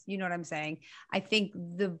solution is, you know what I'm saying? I think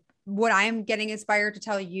what I'm getting inspired to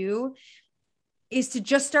tell you is to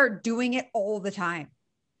just start doing it all the time.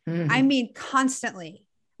 Mm-hmm. I mean, constantly.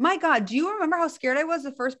 My God, do you remember how scared I was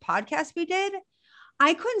the first podcast we did?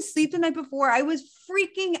 I couldn't sleep the night before. I was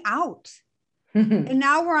freaking out. And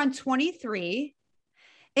now we're on 23.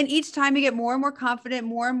 And each time you get more and more confident,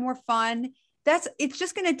 more and more fun. It's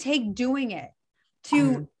just going to take doing it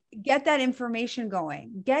to get that information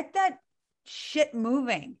going, get that shit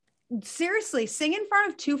moving. Seriously, sing in front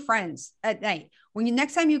of 2 friends at night.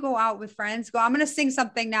 Next time you go out with friends, I'm going to sing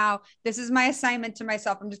something now. This is my assignment to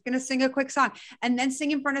myself. I'm just going to sing a quick song, and then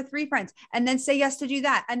sing in front of 3 friends, and then say yes to do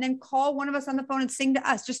that. And then call one of us on the phone and sing to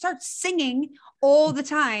us. Just start singing all the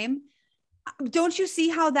time. Don't you see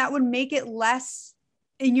how that would make it less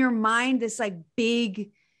in your mind, this like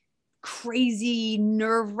big, crazy,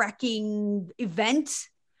 nerve-wracking event?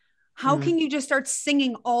 How can you just start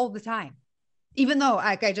singing all the time? Even though,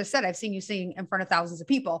 like I just said, I've seen you sing in front of thousands of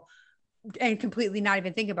people and completely not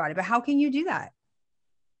even think about it. But how can you do that?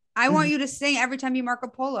 I want you to sing every time you Marco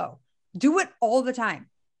Polo. Do it all the time.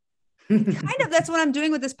 Kind of, that's what I'm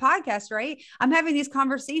doing with this podcast, right? I'm having these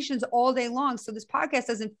conversations all day long. So this podcast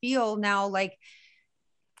doesn't feel now like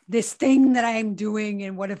this thing that I'm doing.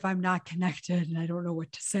 And what if I'm not connected and I don't know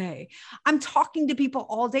what to say? I'm talking to people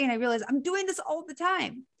all day and I realize I'm doing this all the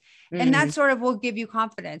time. And that sort of will give you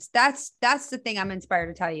confidence. That's the thing I'm inspired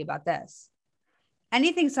to tell you about this.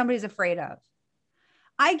 Anything somebody's afraid of.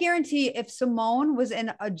 I guarantee if Simone was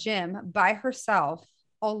in a gym by herself,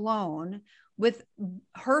 alone, with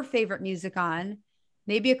her favorite music on,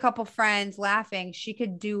 maybe a couple friends laughing, she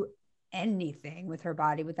could do anything with her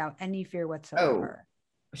body without any fear whatsoever.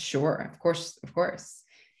 Oh, sure. Of course.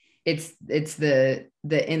 It's the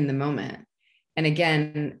in the moment. And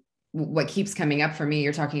again, what keeps coming up for me,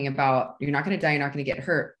 you're talking about, you're not going to die, you're not going to get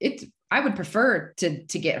hurt. I would prefer to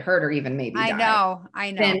get hurt or even maybe die.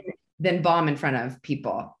 I know. Than bomb in front of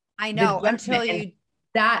people. I know.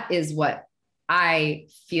 That is what I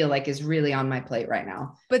feel like is really on my plate right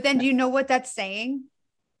now. But then do you know what that's saying?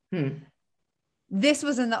 This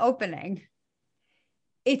was in the opening.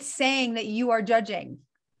 It's saying that you are judging.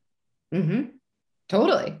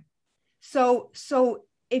 Totally. So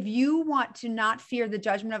if you want to not fear the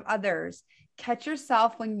judgment of others, catch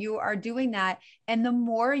yourself when you are doing that. And the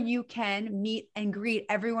more you can meet and greet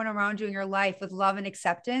everyone around you in your life with love and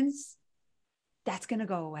acceptance, that's going to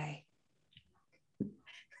go away.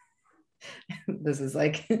 This is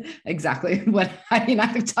like exactly what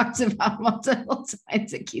I've talked about multiple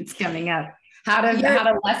times. It keeps coming up. How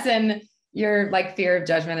to lessen your like fear of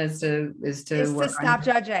judgment is to stop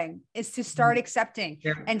judging, is to start accepting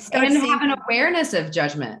and have an awareness of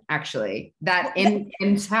judgment. Actually, that in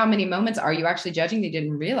how many moments are you actually judging that you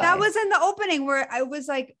didn't realize? That was in the opening where I was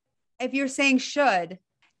like, if you're saying should,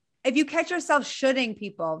 if you catch yourself shoulding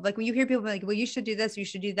people, like when you hear people like, well, you should do this, you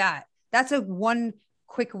should do that. That's one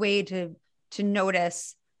quick way to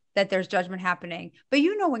notice that there's judgment happening. But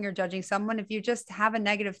you know, when you're judging someone, if you just have a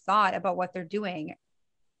negative thought about what they're doing,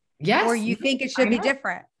 yes, or you think it should be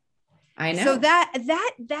different. I know. So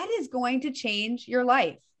that is going to change your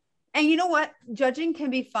life. And you know what? Judging can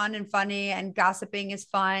be fun and funny, and gossiping is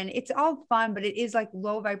fun. It's all fun, but it is like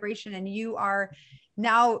low vibration, and you are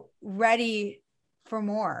now ready for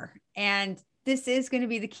more. And this is going to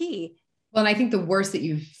be the key. Well, and I think the worse that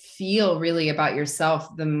you feel really about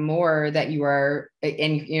yourself, the more that you are,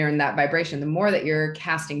 and you're in that vibration, the more that you're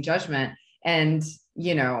casting judgment, and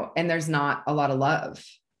there's not a lot of love.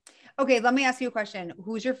 Okay, let me ask you a question.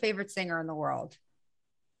 Who's your favorite singer in the world?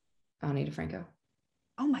 Ani DeFranco.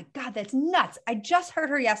 Oh my God, that's nuts. I just heard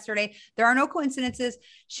her yesterday. There are no coincidences.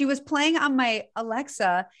 She was playing on my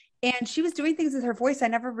Alexa and she was doing things with her voice. I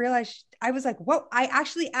never realized. I was like, whoa. I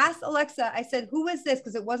actually asked Alexa, I said, who is this?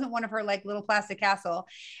 Because it wasn't one of her like little plastic castle.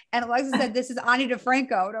 And Alexa said, this is Ani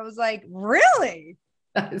DeFranco. And I was like, really?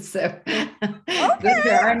 That is so, okay.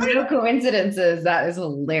 There are no coincidences. That is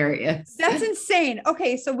hilarious. That's insane.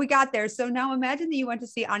 Okay. So we got there. So now imagine that you went to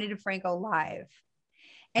see Ani DeFranco live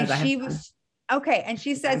and she was, okay. And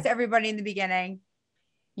she says to everybody in the beginning,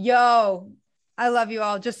 yo, I love you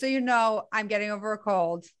all. Just so you know, I'm getting over a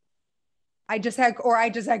cold. I just had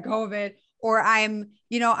COVID, or I'm,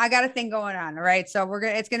 I got a thing going on. All right. So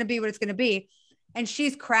it's going to be what it's going to be. And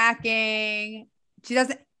she's cracking.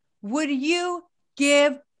 Would you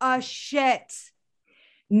give a shit?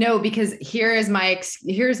 No, because here's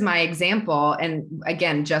my example. And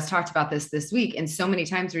again, just talked about this week and so many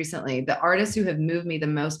times recently. The artists who have moved me the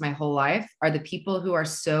most my whole life are the people who are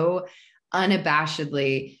so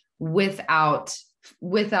unabashedly without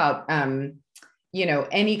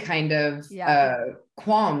any kind of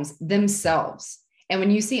qualms themselves. And when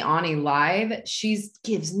you see Ani live,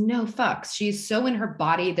 gives no fucks. She's so in her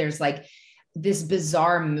body. There's like this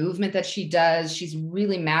bizarre movement that she does. She's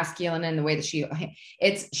really masculine in the way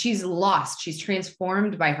that she's lost. She's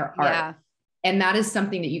transformed by her art. And that is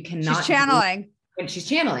something that you cannot she's channeling. When she's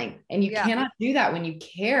channeling, and you cannot do that when you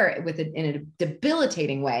care in a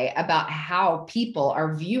debilitating way about how people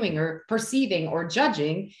are viewing or perceiving or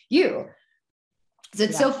judging you. So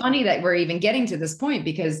it's so funny that we're even getting to this point,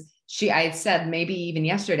 because I had said maybe even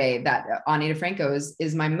yesterday that Ani DeFranco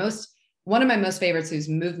is one of my most favorites, who's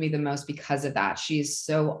moved me the most because of that. She's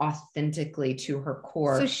so authentically to her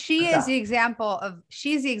core. So she's the example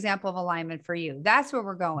of alignment for you. That's where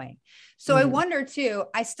we're going. So I wonder too,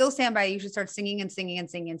 I still stand by, you should start singing and singing and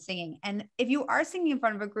singing and singing. And if you are singing in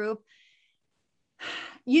front of a group,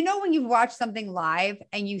 when you watch something live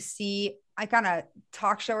and you see like on a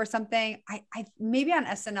talk show or something, I maybe on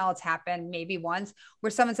SNL it's happened maybe once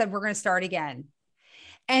where someone said, we're going to start again.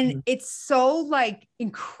 And it's so like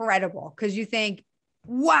incredible, because you think,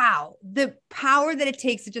 wow, the power that it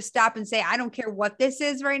takes to just stop and say, I don't care what this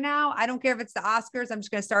is right now. I don't care if it's the Oscars. I'm just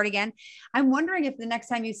going to start again. I'm wondering if the next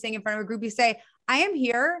time you sing in front of a group, you say, I am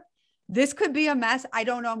here. This could be a mess. I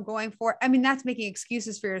don't know. I'm going for it. I mean, that's making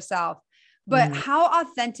excuses for yourself, but how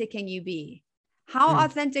authentic can you be? How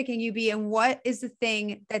authentic can you be? And what is the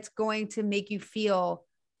thing that's going to make you feel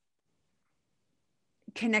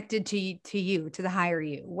connected to you, to the higher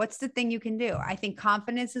you? What's the thing you can do? I think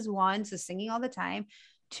confidence is 1, so singing all the time.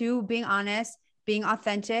 2, being honest, being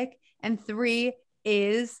authentic. And 3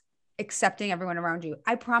 is accepting everyone around you.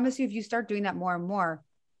 I promise you, if you start doing that more and more,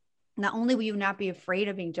 not only will you not be afraid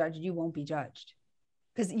of being judged, you won't be judged,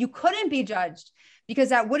 because you couldn't be judged, because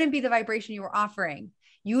that wouldn't be the vibration you were offering.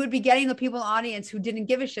 You would be getting the people in the audience who didn't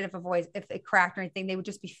give a shit if it cracked or anything. They would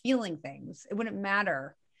just be feeling things. It wouldn't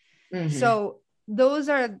matter. So those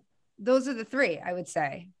are the 3, I would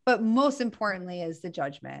say. But most importantly is the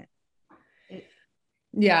judgment.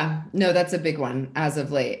 Yeah, no, that's a big one as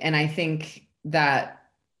of late. And I think that,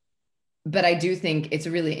 but I do think it's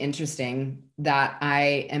really interesting that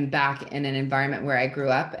I am back in an environment where I grew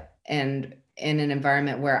up, and in an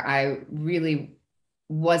environment where I really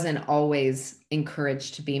wasn't always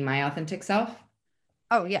encouraged to be my authentic self.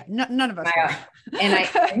 Oh yeah. None of us were.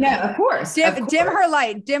 And no, of course. Dim her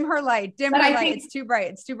light. It's too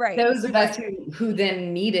bright. Those of us who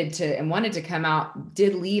then needed to and wanted to come out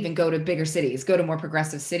did leave and go to bigger cities, go to more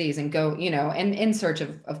progressive cities, and go, and in search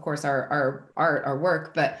of course, our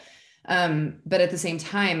work. But at the same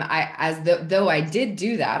time, though I did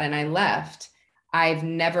do that and I left, I've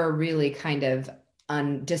never really kind of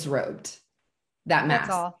disrobed that mask.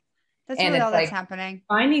 That's all. That's really all that's happening.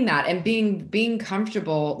 Finding that and being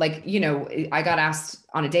comfortable. Like, I got asked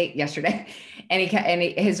on a date yesterday,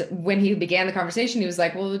 and when he began the conversation, he was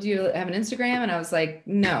like, well, do you have an Instagram? And I was like,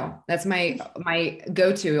 no. That's my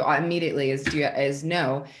go-to immediately is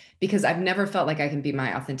no, because I've never felt like I can be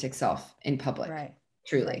my authentic self in public. Right.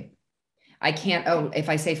 Truly. Right. I can't, if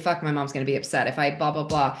I say fuck, my mom's going to be upset. If I blah, blah,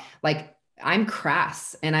 blah, like I'm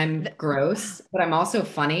crass and I'm gross, but I'm also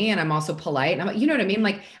funny and I'm also polite. And you know what I mean?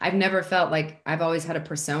 Like I've never felt like I've always had a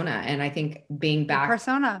persona. And I think being back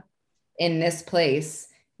in this place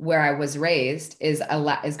where I was raised is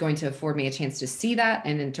going to afford me a chance to see that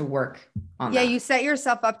and then to work on that. Yeah. You set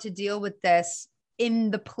yourself up to deal with this in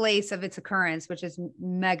the place of its occurrence, which is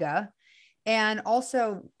mega. And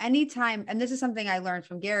also anytime, and this is something I learned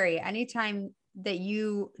from Gary, anytime that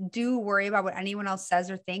you do worry about what anyone else says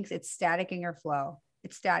or thinks, it's static in your flow.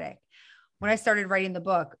 It's static. When I started writing the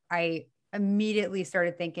book, I immediately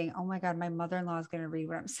started thinking, oh my God, my mother-in-law is going to read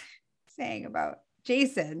what I'm saying about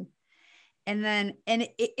Jason. And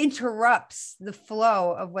it interrupts the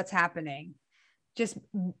flow of what's happening. Just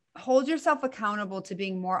hold yourself accountable to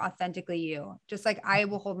being more authentically you. Just like I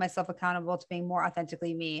will hold myself accountable to being more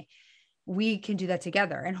authentically me. We can do that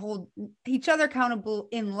together and hold each other accountable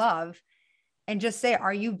in love. And just say,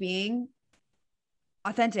 are you being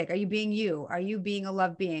authentic? Are you being you? Are you being a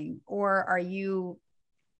love being? Or are you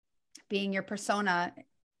being your persona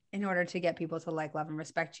in order to get people to like, love, and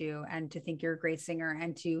respect you, and to think you're a great singer,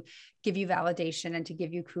 and to give you validation, and to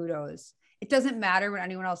give you kudos? It doesn't matter what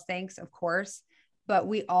anyone else thinks, of course, but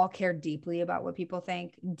we all care deeply about what people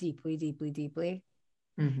think. Deeply, deeply, deeply.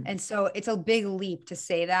 Mm-hmm. And so it's a big leap to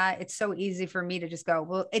say that. It's so easy for me to just go,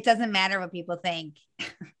 well, it doesn't matter what people think.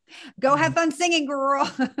 Go have fun singing,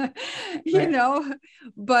 girl. you know,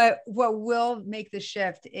 but what will make the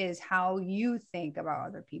shift is how you think about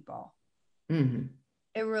other people. Mm-hmm.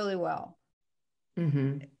 It really will.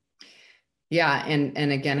 Mm-hmm. Yeah.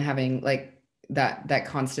 And again, having like that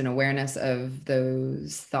constant awareness of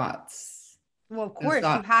those thoughts Well, of course,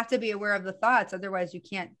 you have to be aware of the thoughts. Otherwise, you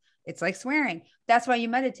can't. It's like swearing. That's why you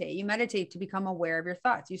meditate. You meditate to become aware of your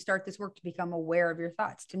thoughts. You start this work to become aware of your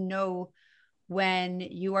thoughts, to know when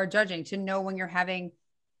you are judging, to know when you're having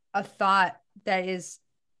a thought that is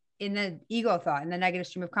in the ego thought, in the negative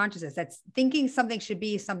stream of consciousness, that's thinking something should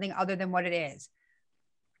be something other than what it is.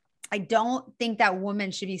 I don't think that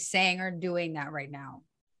woman should be saying or doing that right now.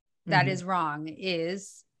 That is wrong,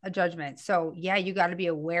 is a judgment. So yeah, you got to be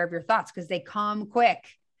aware of your thoughts because they come quick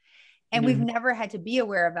and we've never had to be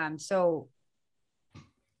aware of them. So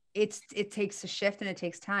it takes a shift and it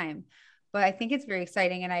takes time, but I think it's very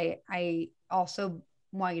exciting. And I also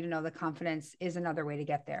want you to know the confidence is another way to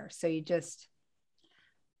get there. So you just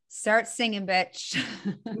start singing, bitch.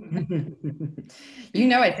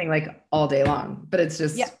 I sing like all day long, but it's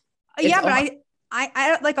just, but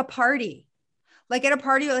I like a party. Like at a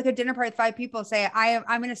party, like a dinner party with 5 people, say, I'm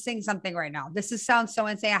going to sing something right now. Sounds so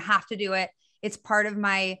insane. I have to do it. It's part of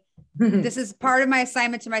this is part of my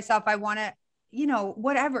assignment to myself. I want to,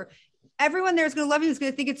 whatever. Everyone there is going to love you. Is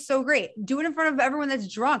going to think it's so great. Do it in front of everyone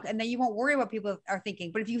that's drunk. And then you won't worry what people are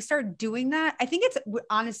thinking. But if you start doing that, I think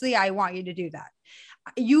honestly, I want you to do that.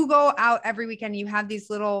 You go out every weekend, you have these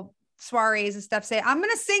little soirees and stuff, say, I'm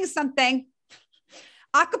going to sing something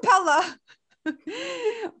a cappella.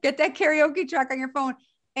 Get that karaoke track on your phone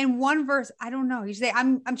and one verse. I don't know. You say,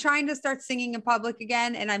 I'm trying to start singing in public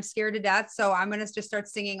again and I'm scared to death. So I'm going to just start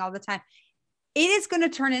singing all the time. It is going to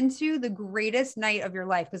turn into the greatest night of your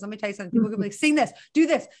life. Because let me tell you something, people can be like, sing this, do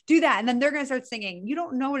that. And then they're going to start singing. You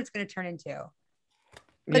don't know what it's going to turn into.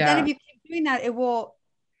 But then if you keep doing that, it will.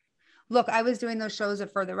 Look, I was doing those shows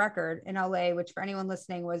at For the Record in LA, which for anyone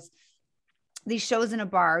listening was these shows in a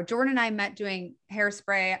bar. Jordan and I met doing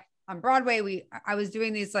Hairspray on Broadway. I was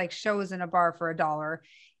doing these like shows in a bar for $1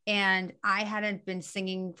 and I hadn't been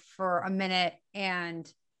singing for a minute. And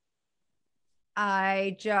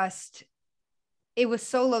it was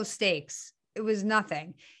so low stakes. It was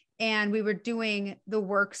nothing. And we were doing the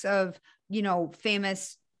works of,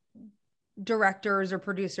 famous directors or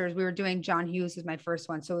producers. We were doing John Hughes as my first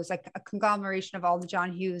one. So it was like a conglomeration of all the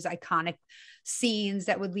John Hughes iconic scenes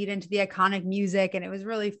that would lead into the iconic music. And it was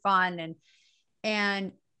really fun.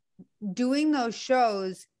 And doing those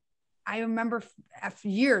shows, I remember after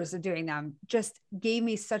years of doing them, just gave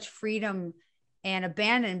me such freedom and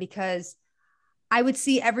abandon because I would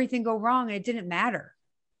see everything go wrong and it didn't matter.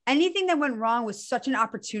 Anything that went wrong was such an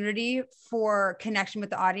opportunity for connection with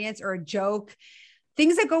the audience or a joke.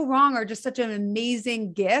 Things that go wrong are just such an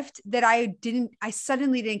amazing gift that I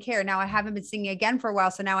suddenly didn't care. Now I haven't been singing again for a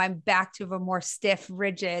while. So now I'm back to a more stiff,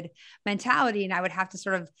 rigid mentality and I would have to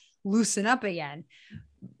sort of loosen up again.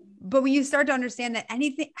 But when you start to understand that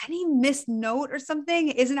any missed note or something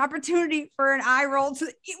is an opportunity for an eye roll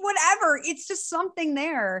to whatever, it's just something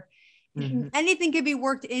there. Anything can be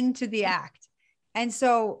worked into the act. And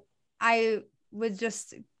so I would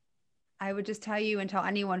just tell you and tell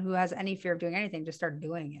anyone who has any fear of doing anything, just start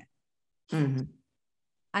doing it on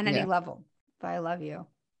any level. But I love you.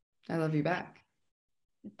 I love you back.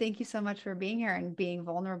 Thank you so much for being here and being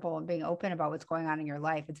vulnerable and being open about what's going on in your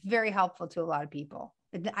life. It's very helpful to a lot of people.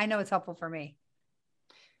 I know it's helpful for me.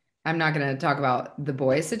 I'm not going to talk about the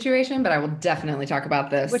boys situation, but I will definitely talk about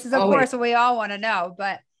this. Which is, of course, what we all want to know,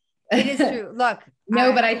 but it is true. Look,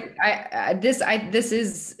 no, but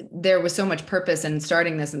there was so much purpose in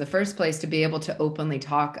starting this in the first place to be able to openly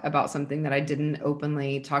talk about something that I didn't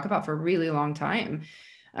openly talk about for a really long time.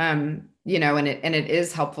 And it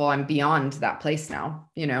is helpful. I'm beyond that place now,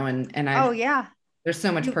 and there's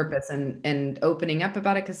so much purpose in opening up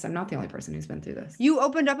about it because I'm not the only person who's been through this. You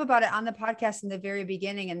opened up about it on the podcast in the very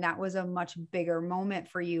beginning, and that was a much bigger moment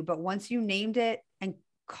for you. But once you named it and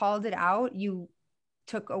called it out, you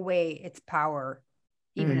took away its power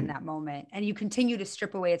even in that moment. And you continue to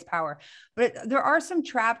strip away its power. But there are some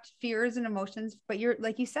trapped fears and emotions, but you're,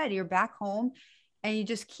 like you said, you're back home and you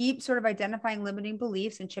just keep sort of identifying limiting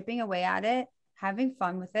beliefs and chipping away at it, having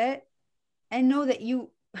fun with it, and know that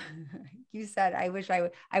you said, I wish I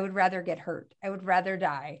would rather get hurt. I would rather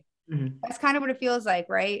die. That's kind of what it feels like,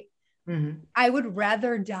 right? I would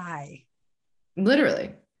rather die.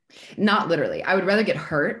 Literally, not literally. I would rather get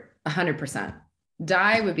hurt 100%.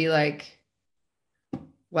 Die would be like,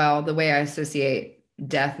 well, the way I associate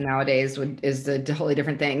death nowadays is a totally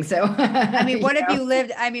different thing. So, what if you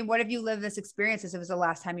lived this experience as it was the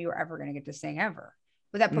last time you were ever going to get to sing ever?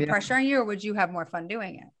 Would that put pressure on you, or would you have more fun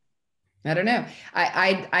doing it? I don't know.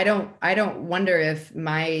 I don't wonder if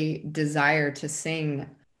my desire to sing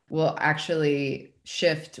will actually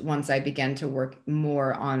shift once I begin to work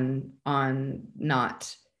more on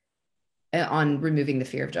removing the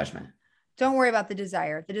fear of judgment. Don't worry about the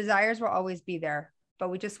desire. The desires will always be there, but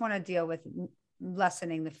we just want to deal with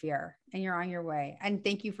lessening the fear, and you're on your way. And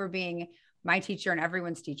thank you for being my teacher and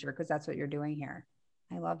everyone's teacher, because that's what you're doing here.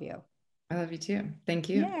 I love you. I love you too. Thank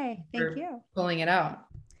you. Yay. Thank you. Pulling it out.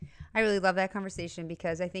 I really love that conversation,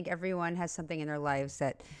 because I think everyone has something in their lives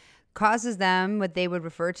that causes them what they would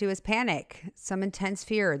refer to as panic, some intense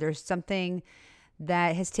fear. There's something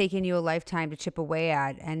that has taken you a lifetime to chip away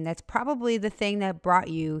at. And that's probably the thing that brought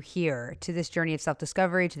you here to this journey of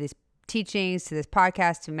self-discovery, to these teachings, to this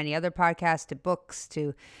podcast, to many other podcasts, to books,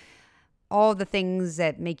 to all the things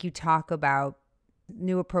that make you talk about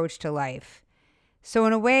new approach to life. So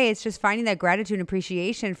in a way, it's just finding that gratitude and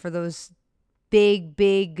appreciation for those big,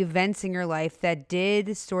 big events in your life that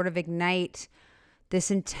did sort of ignite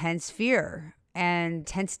this intense fear and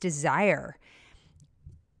intense desire.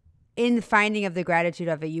 In the finding of the gratitude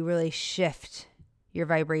of it, you really shift your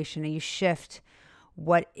vibration and you shift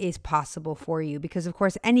what is possible for you, because of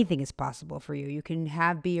course anything is possible for you. You can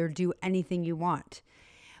have, be, or do anything you want.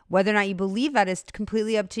 Whether or not you believe that is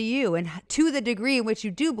completely up to you. And to the degree in which you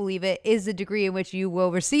do believe it is the degree in which you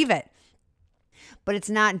will receive it. But it's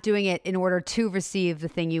not doing it in order to receive the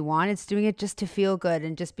thing you want. It's doing it just to feel good.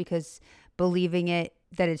 And just because believing it,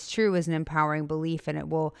 that it's true, is an empowering belief, and it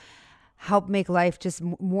will help make life just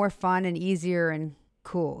more fun and easier and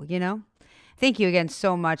cool, you know? Thank you again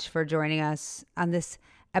so much for joining us on this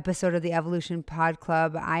episode of the Evolution Pod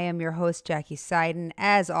Club. I am your host, Jackie Seiden.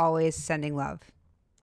 As always, sending love.